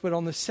work, but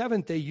on the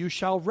seventh day you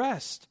shall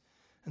rest.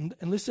 And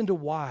listen to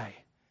why.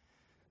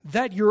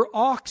 That your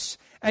ox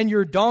and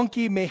your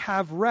donkey may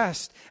have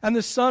rest, and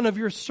the son of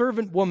your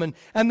servant woman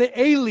and the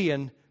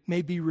alien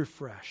may be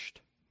refreshed.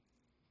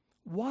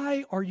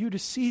 Why are you to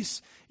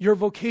cease your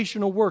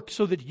vocational work?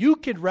 So that you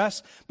can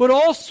rest, but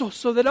also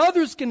so that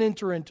others can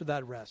enter into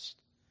that rest.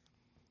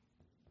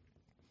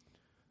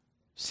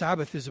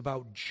 Sabbath is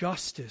about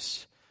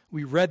justice.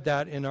 We read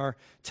that in our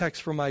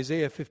text from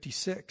Isaiah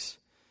 56.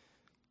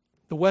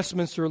 The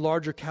Westminster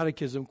Larger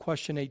Catechism,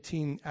 question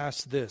 18,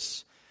 asks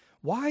this: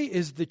 why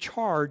is the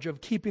charge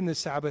of keeping the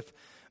Sabbath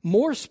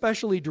more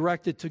specially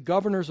directed to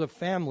governors of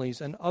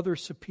families and other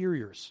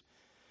superiors?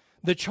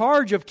 The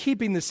charge of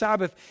keeping the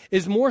Sabbath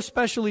is more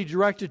specially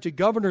directed to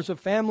governors of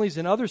families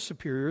and other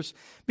superiors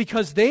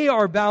because they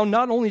are bound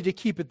not only to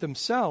keep it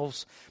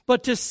themselves,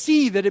 but to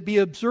see that it be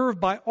observed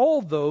by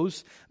all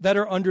those that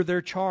are under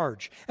their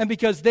charge, and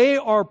because they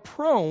are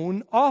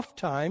prone,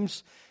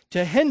 ofttimes,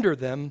 to hinder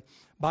them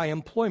by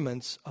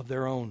employments of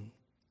their own.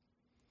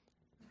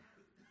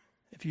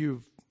 If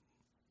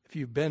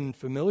you've been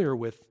familiar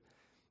with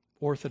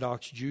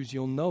Orthodox Jews,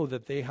 you'll know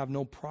that they have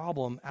no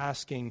problem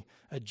asking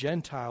a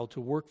Gentile to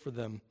work for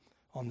them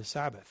on the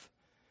Sabbath,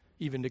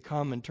 even to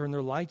come and turn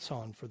their lights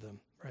on for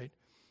them, right?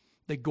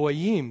 The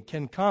Goyim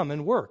can come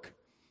and work.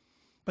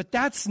 But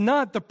that's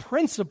not the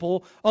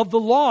principle of the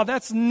law.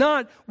 That's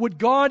not what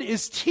God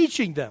is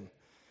teaching them.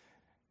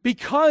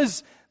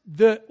 Because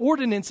the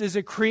ordinance is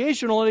a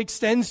creational, it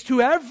extends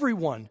to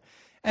everyone.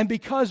 And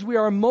because we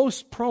are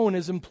most prone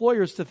as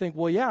employers to think,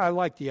 well, yeah, I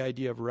like the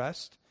idea of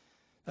rest.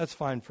 That's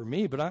fine for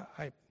me, but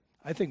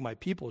I think my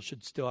people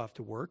should still have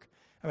to work.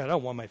 I mean, I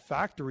don't want my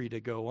factory to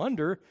go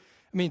under.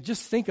 I mean,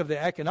 just think of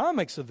the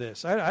economics of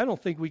this. I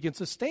don't think we can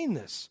sustain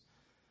this.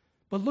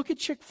 But look at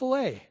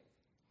Chick-fil-A,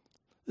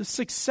 the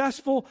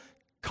successful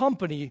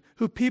company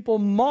who people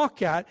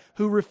mock at,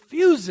 who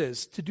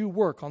refuses to do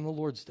work on the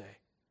Lord's Day.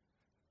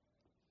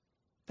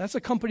 That's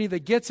a company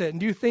that gets it. And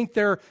do you think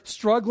they're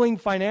struggling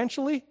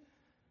financially?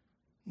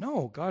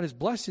 No, God is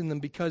blessing them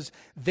because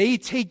they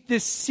take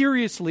this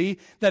seriously,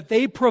 that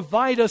they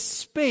provide a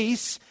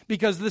space,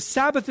 because the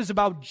Sabbath is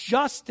about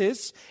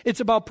justice. It's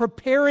about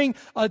preparing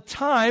a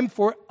time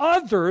for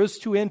others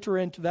to enter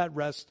into that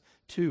rest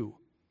too.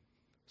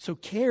 So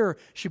care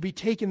should be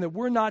taken that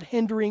we're not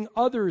hindering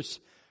others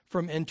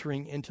from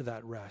entering into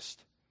that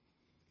rest.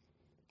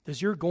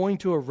 Does your going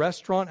to a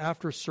restaurant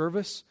after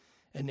service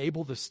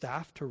enable the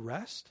staff to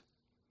rest?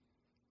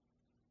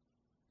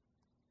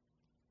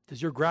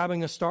 Does your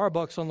grabbing a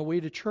Starbucks on the way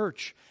to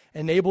church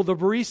enable the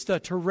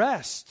barista to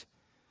rest?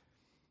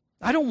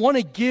 I don't want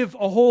to give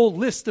a whole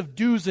list of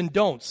do's and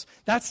don'ts.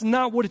 That's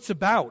not what it's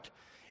about.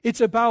 It's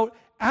about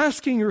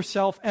asking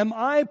yourself, am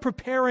I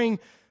preparing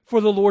for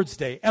the Lord's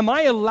Day? Am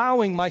I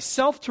allowing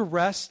myself to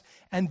rest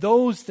and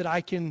those that I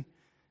can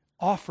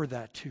offer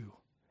that to?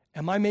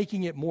 Am I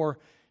making it more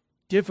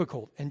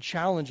difficult and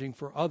challenging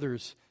for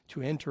others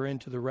to enter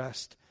into the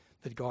rest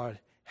that God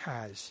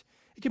has?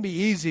 It can be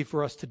easy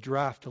for us to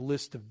draft a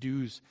list of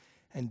do's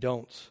and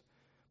don'ts.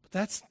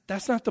 But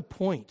that's not the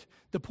point.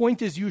 The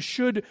point is you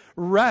should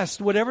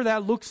rest, whatever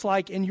that looks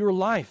like in your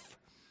life.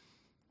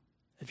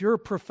 If you're a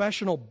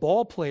professional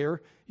ball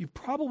player, you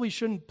probably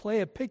shouldn't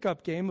play a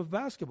pickup game of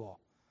basketball.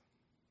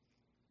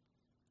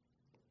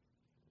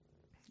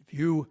 If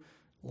you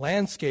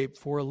landscape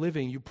for a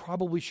living, you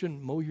probably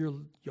shouldn't mow your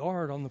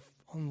yard on the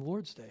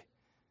Lord's Day.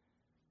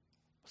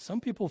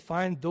 Some people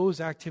find those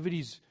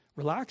activities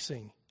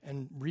relaxing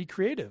and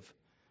recreative.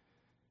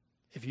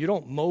 If you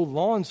don't mow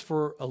lawns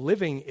for a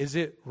living, is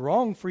it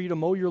wrong for you to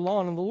mow your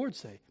lawn on the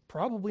Lord's Day?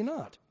 Probably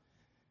not.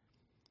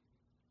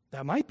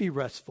 That might be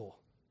restful.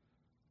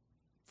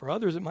 For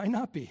others, it might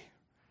not be.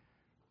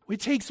 It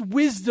takes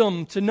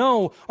wisdom to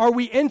know, are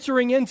we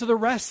entering into the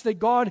rest that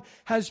God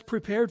has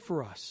prepared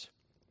for us?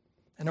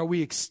 And are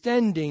we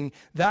extending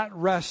that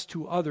rest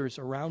to others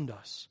around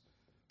us?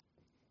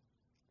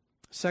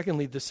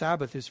 Secondly, the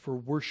Sabbath is for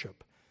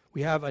worship.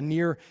 We have a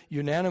near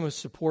unanimous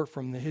support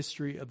from the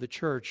history of the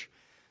church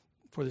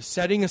for the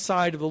setting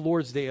aside of the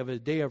Lord's Day, of a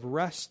day of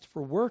rest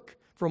from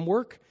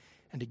work,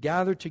 and to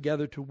gather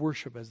together to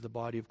worship as the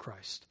body of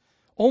Christ.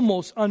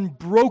 Almost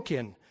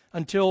unbroken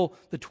until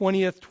the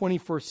 20th,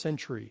 21st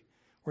century,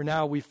 where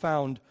now we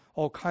found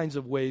all kinds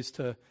of ways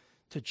to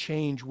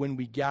change when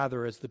we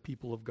gather as the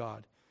people of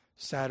God.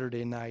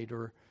 Saturday night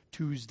or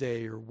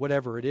Tuesday or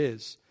whatever it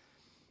is.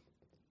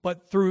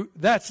 But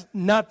that's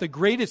not the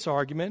greatest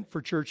argument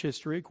for church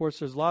history. Of course,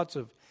 there's lots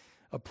of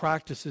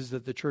practices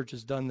that the church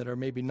has done that are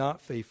maybe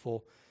not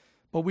faithful.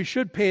 But we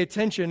should pay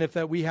attention if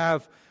that we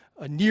have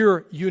a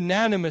near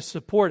unanimous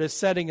support as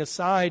setting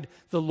aside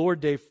the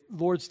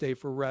Lord's Day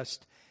for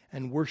rest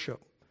and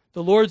worship.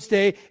 The Lord's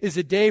Day is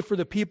a day for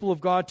the people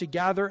of God to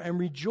gather and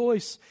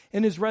rejoice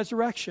in His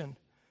resurrection.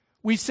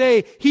 We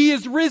say, He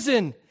is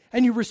risen.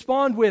 And you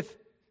respond with,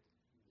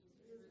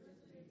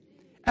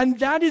 and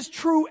that is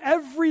true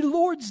every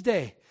Lord's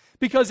Day.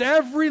 Because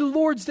every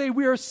Lord's Day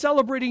we are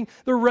celebrating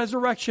the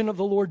resurrection of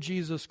the Lord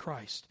Jesus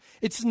Christ.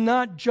 It's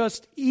not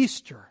just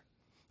Easter.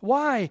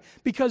 Why?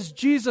 Because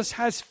Jesus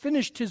has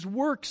finished His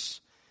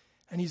works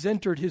and He's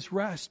entered His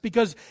rest.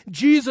 Because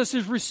Jesus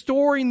is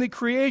restoring the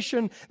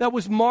creation that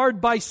was marred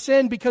by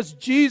sin. Because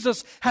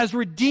Jesus has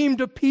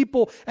redeemed a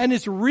people and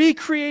is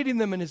recreating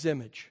them in His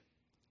image.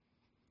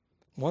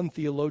 One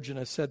theologian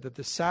has said that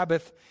the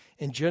Sabbath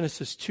in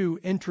Genesis 2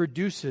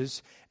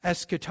 introduces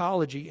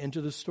eschatology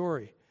into the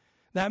story.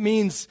 That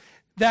means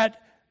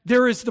that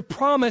there is the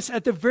promise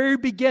at the very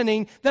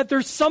beginning that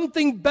there's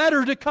something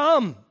better to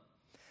come.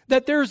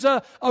 That there's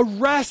a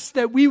rest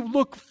that we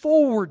look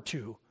forward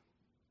to.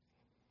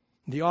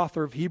 The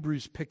author of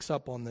Hebrews picks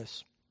up on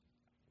this.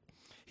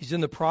 He's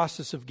in the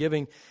process of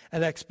giving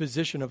an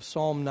exposition of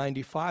Psalm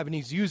 95, and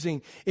he's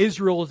using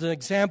Israel as an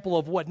example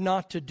of what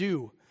not to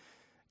do.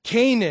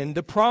 Canaan,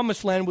 the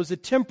promised land, was a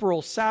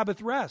temporal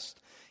Sabbath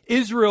rest.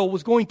 Israel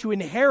was going to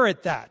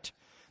inherit that.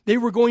 They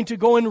were going to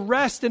go and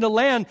rest in a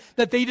land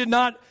that they did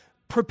not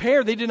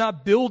prepare. They did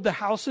not build the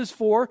houses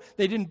for.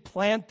 They didn't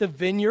plant the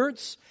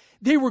vineyards.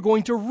 They were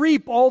going to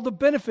reap all the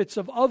benefits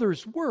of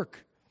others'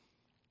 work.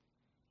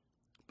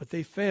 But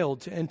they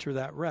failed to enter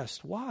that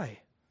rest. Why?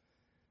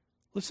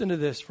 Listen to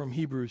this from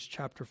Hebrews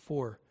chapter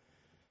 4.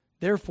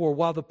 Therefore,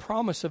 while the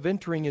promise of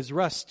entering His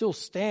rest still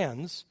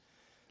stands,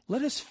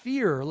 let us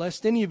fear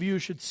lest any of you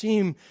should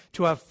seem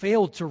to have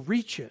failed to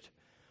reach it.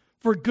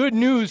 For good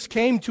news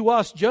came to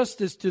us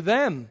just as to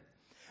them.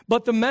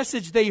 But the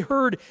message they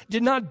heard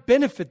did not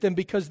benefit them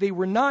because they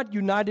were not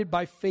united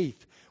by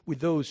faith with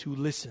those who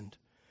listened.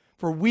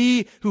 For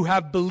we who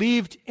have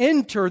believed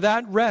enter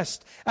that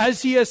rest.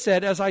 As He has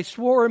said, as I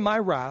swore in my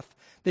wrath,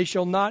 they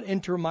shall not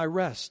enter my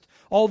rest.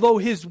 Although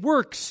His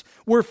works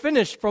were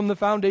finished from the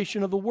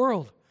foundation of the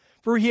world.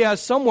 For He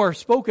has somewhere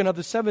spoken of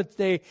the seventh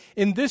day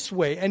in this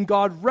way, and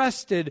God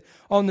rested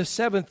on the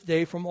seventh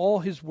day from all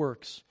His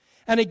works.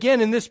 And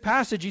again in this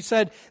passage He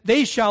said,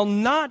 they shall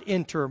not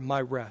enter my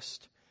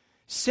rest.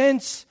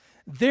 Since,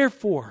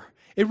 therefore,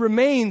 it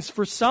remains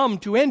for some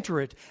to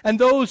enter it, and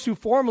those who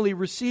formerly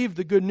received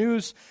the good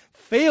news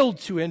failed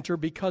to enter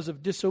because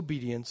of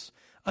disobedience,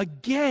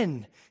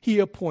 again He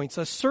appoints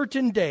a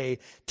certain day,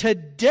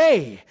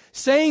 today,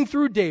 saying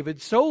through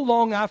David so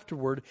long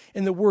afterward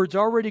in the words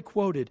already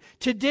quoted,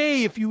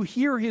 today if you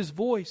hear His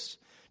voice,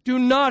 do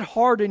not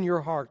harden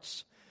your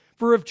hearts.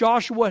 For if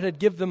Joshua had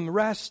given them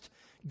rest,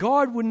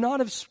 God would not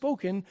have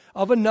spoken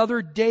of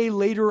another day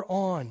later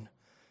on.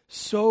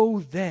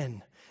 So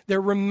then,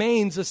 there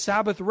remains a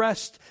Sabbath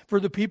rest for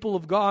the people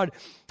of God.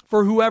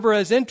 For whoever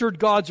has entered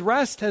God's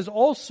rest has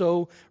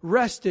also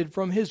rested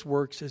from his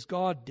works as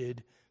God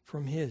did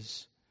from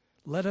His.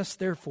 Let us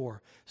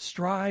therefore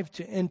strive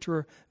to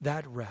enter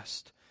that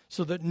rest,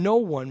 so that no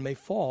one may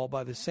fall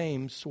by the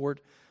same sort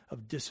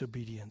of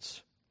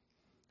disobedience.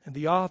 And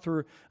the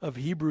author of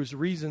Hebrews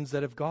reasons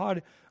that if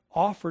God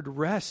offered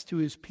rest to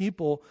His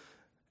people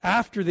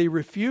after they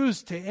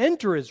refused to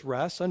enter His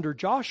rest under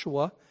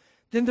Joshua,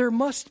 then there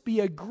must be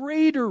a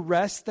greater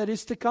rest that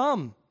is to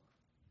come.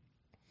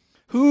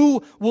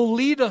 Who will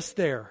lead us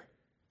there?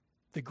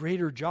 The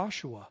greater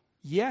Joshua,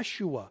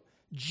 Yeshua,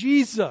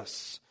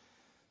 Jesus,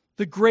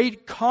 the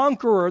great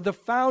conqueror, the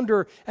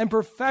founder and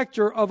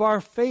perfecter of our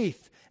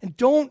faith. And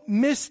don't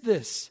miss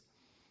this.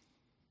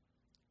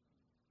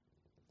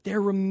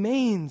 There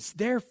remains,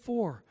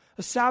 therefore,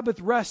 a Sabbath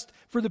rest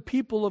for the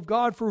people of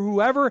God, for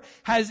whoever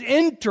has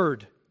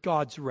entered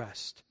God's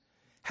rest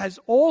has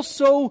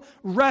also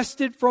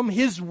rested from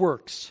His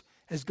works,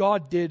 as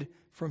God did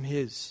from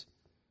His.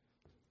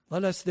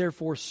 Let us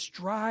therefore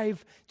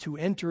strive to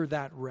enter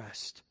that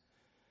rest.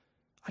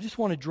 I just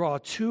want to draw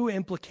two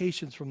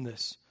implications from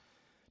this.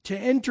 To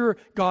enter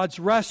God's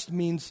rest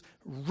means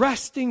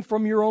resting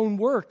from your own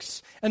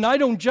works. And I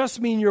don't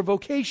just mean your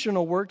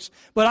vocational works,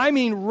 but I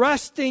mean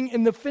resting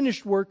in the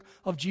finished work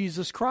of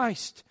Jesus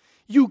Christ.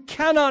 You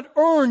cannot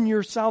earn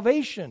your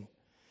salvation.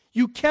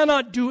 You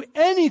cannot do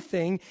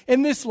anything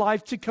in this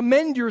life to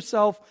commend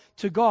yourself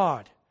to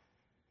God.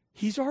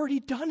 He's already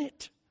done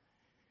it.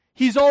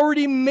 He's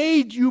already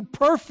made you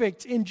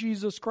perfect in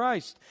Jesus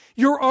Christ.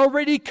 You're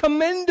already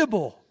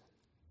commendable.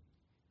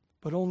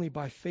 But only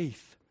by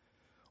faith.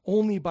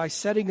 Only by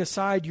setting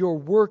aside your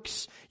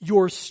works,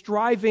 your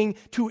striving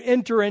to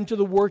enter into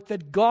the work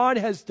that God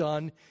has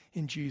done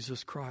in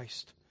Jesus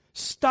Christ.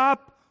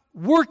 Stop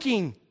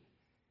working.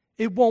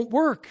 It won't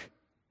work.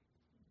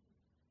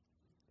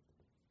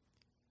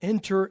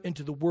 Enter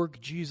into the work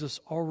Jesus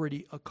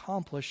already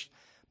accomplished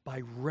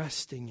by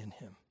resting in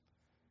Him.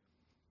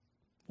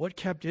 What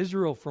kept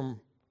Israel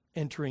from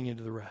entering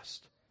into the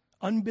rest?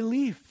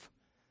 Unbelief.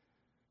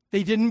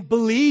 They didn't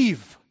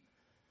believe.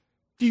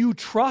 Do you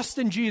trust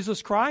in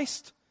Jesus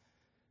Christ?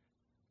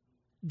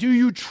 Do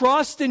you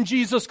trust in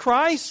Jesus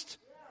Christ?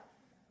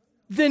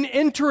 Then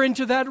enter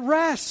into that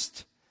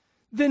rest.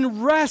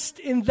 Then rest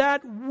in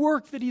that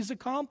work that He's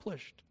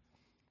accomplished.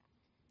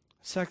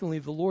 Secondly,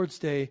 the Lord's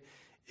Day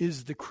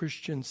is the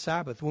Christian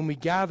Sabbath. When we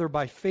gather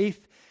by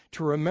faith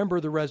to remember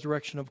the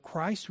resurrection of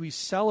Christ, we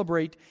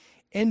celebrate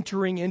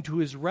entering into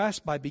His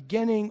rest by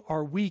beginning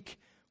our week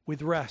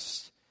with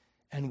rest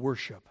and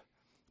worship.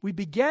 We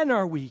began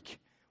our week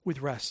with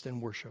rest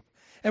and worship.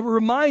 And it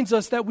reminds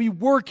us that we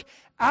work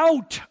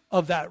out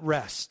of that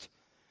rest.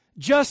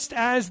 Just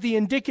as the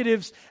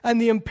indicatives and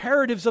the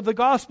imperatives of the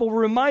gospel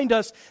remind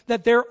us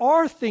that there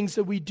are things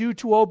that we do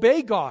to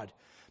obey God,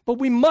 but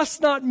we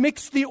must not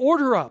mix the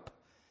order up.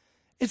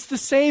 It's the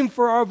same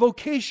for our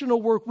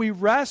vocational work. We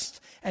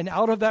rest, and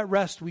out of that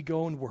rest we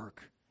go and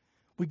work.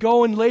 We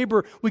go and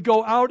labor. We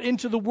go out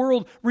into the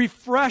world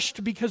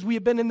refreshed because we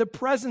have been in the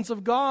presence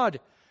of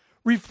God.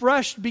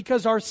 Refreshed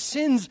because our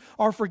sins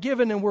are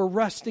forgiven and we're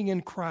resting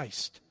in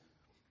Christ.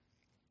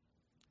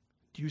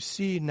 Do you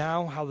see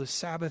now how the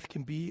Sabbath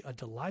can be a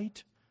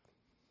delight?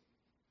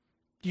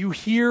 Do you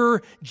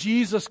hear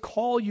Jesus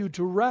call you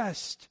to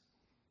rest?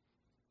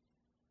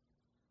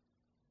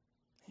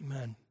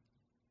 Amen.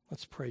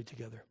 Let's pray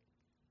together.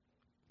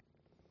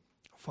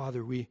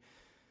 Father, we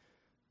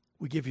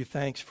give you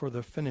thanks for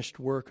the finished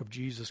work of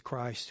Jesus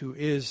Christ, who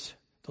is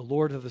the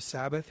Lord of the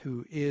Sabbath,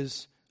 who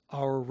is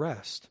our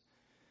rest.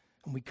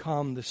 And we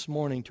come this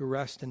morning to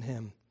rest in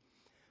Him.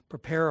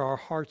 Prepare our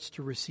hearts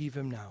to receive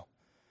Him now.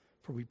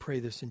 For we pray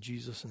this in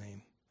Jesus'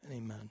 name, and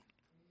amen.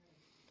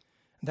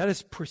 And that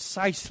is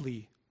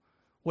precisely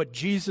what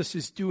Jesus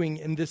is doing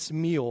in this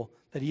meal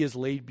that He has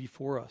laid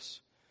before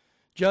us.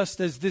 Just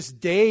as this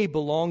day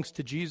belongs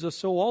to Jesus,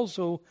 so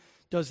also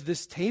does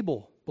this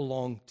table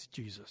belong to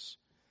Jesus.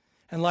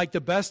 And like the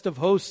best of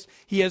hosts,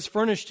 He has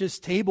furnished His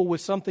table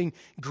with something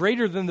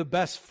greater than the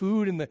best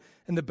food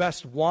and the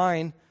best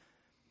wine.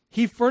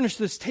 He furnished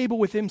this table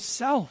with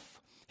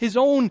Himself, His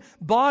own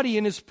body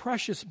and His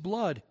precious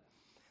blood.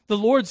 The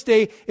Lord's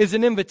Day is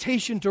an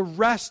invitation to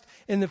rest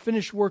in the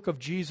finished work of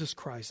Jesus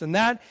Christ. And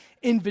that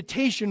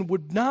invitation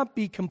would not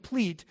be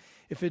complete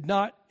if it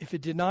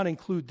did not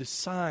include the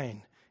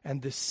sign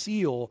and the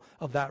seal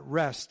of that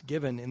rest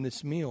given in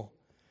this meal.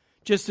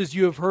 Just as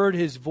you have heard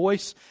His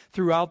voice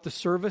throughout the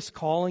service,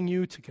 calling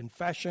you to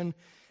confession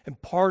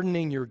and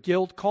pardoning your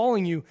guilt,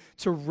 calling you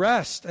to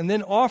rest, and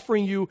then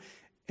offering you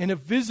in a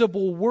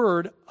visible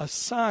word a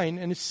sign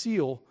and a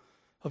seal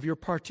of your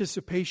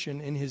participation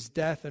in His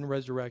death and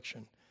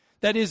resurrection.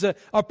 That is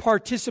a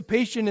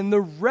participation in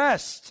the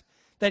rest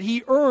that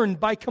He earned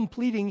by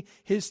completing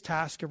His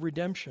task of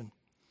redemption.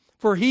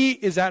 For He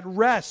is at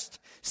rest,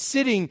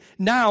 sitting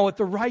now at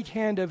the right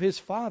hand of His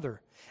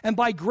Father. And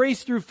by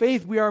grace through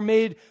faith we are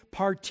made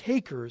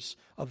partakers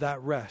of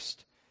that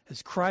rest,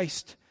 as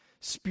Christ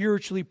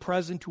spiritually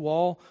present to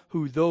all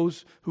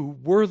those who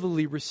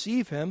worthily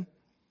receive Him.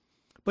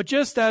 But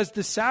just as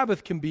the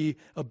Sabbath can be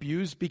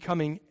abused,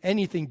 becoming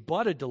anything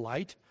but a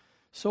delight,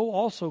 so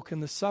also can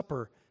the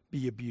supper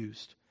be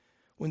abused.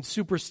 When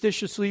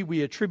superstitiously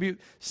we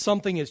attribute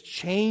something as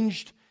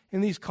changed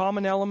in these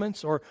common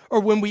elements, or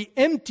when we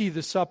empty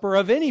the supper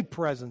of any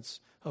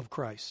presence of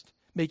Christ,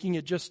 making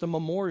it just a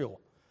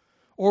memorial,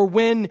 or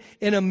when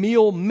in a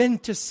meal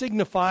meant to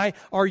signify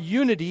our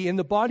unity in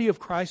the body of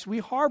Christ, we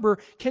harbor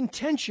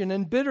contention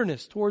and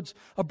bitterness towards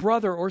a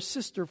brother or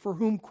sister for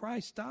whom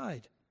Christ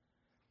died.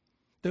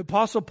 The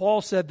Apostle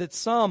Paul said that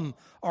some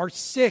are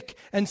sick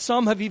and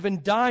some have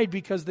even died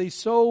because they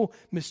so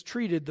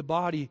mistreated the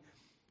body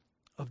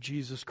of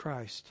Jesus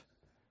Christ.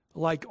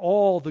 Like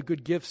all the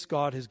good gifts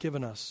God has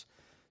given us,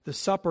 the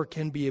supper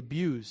can be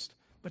abused,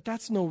 but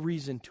that's no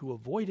reason to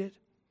avoid it.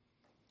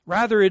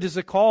 Rather, it is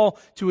a call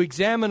to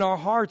examine our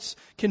hearts,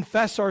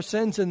 confess our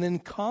sins, and then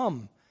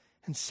come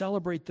and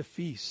celebrate the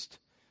feast.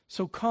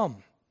 So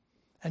come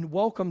and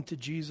welcome to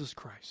Jesus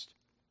Christ.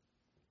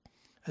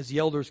 As the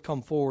elders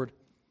come forward,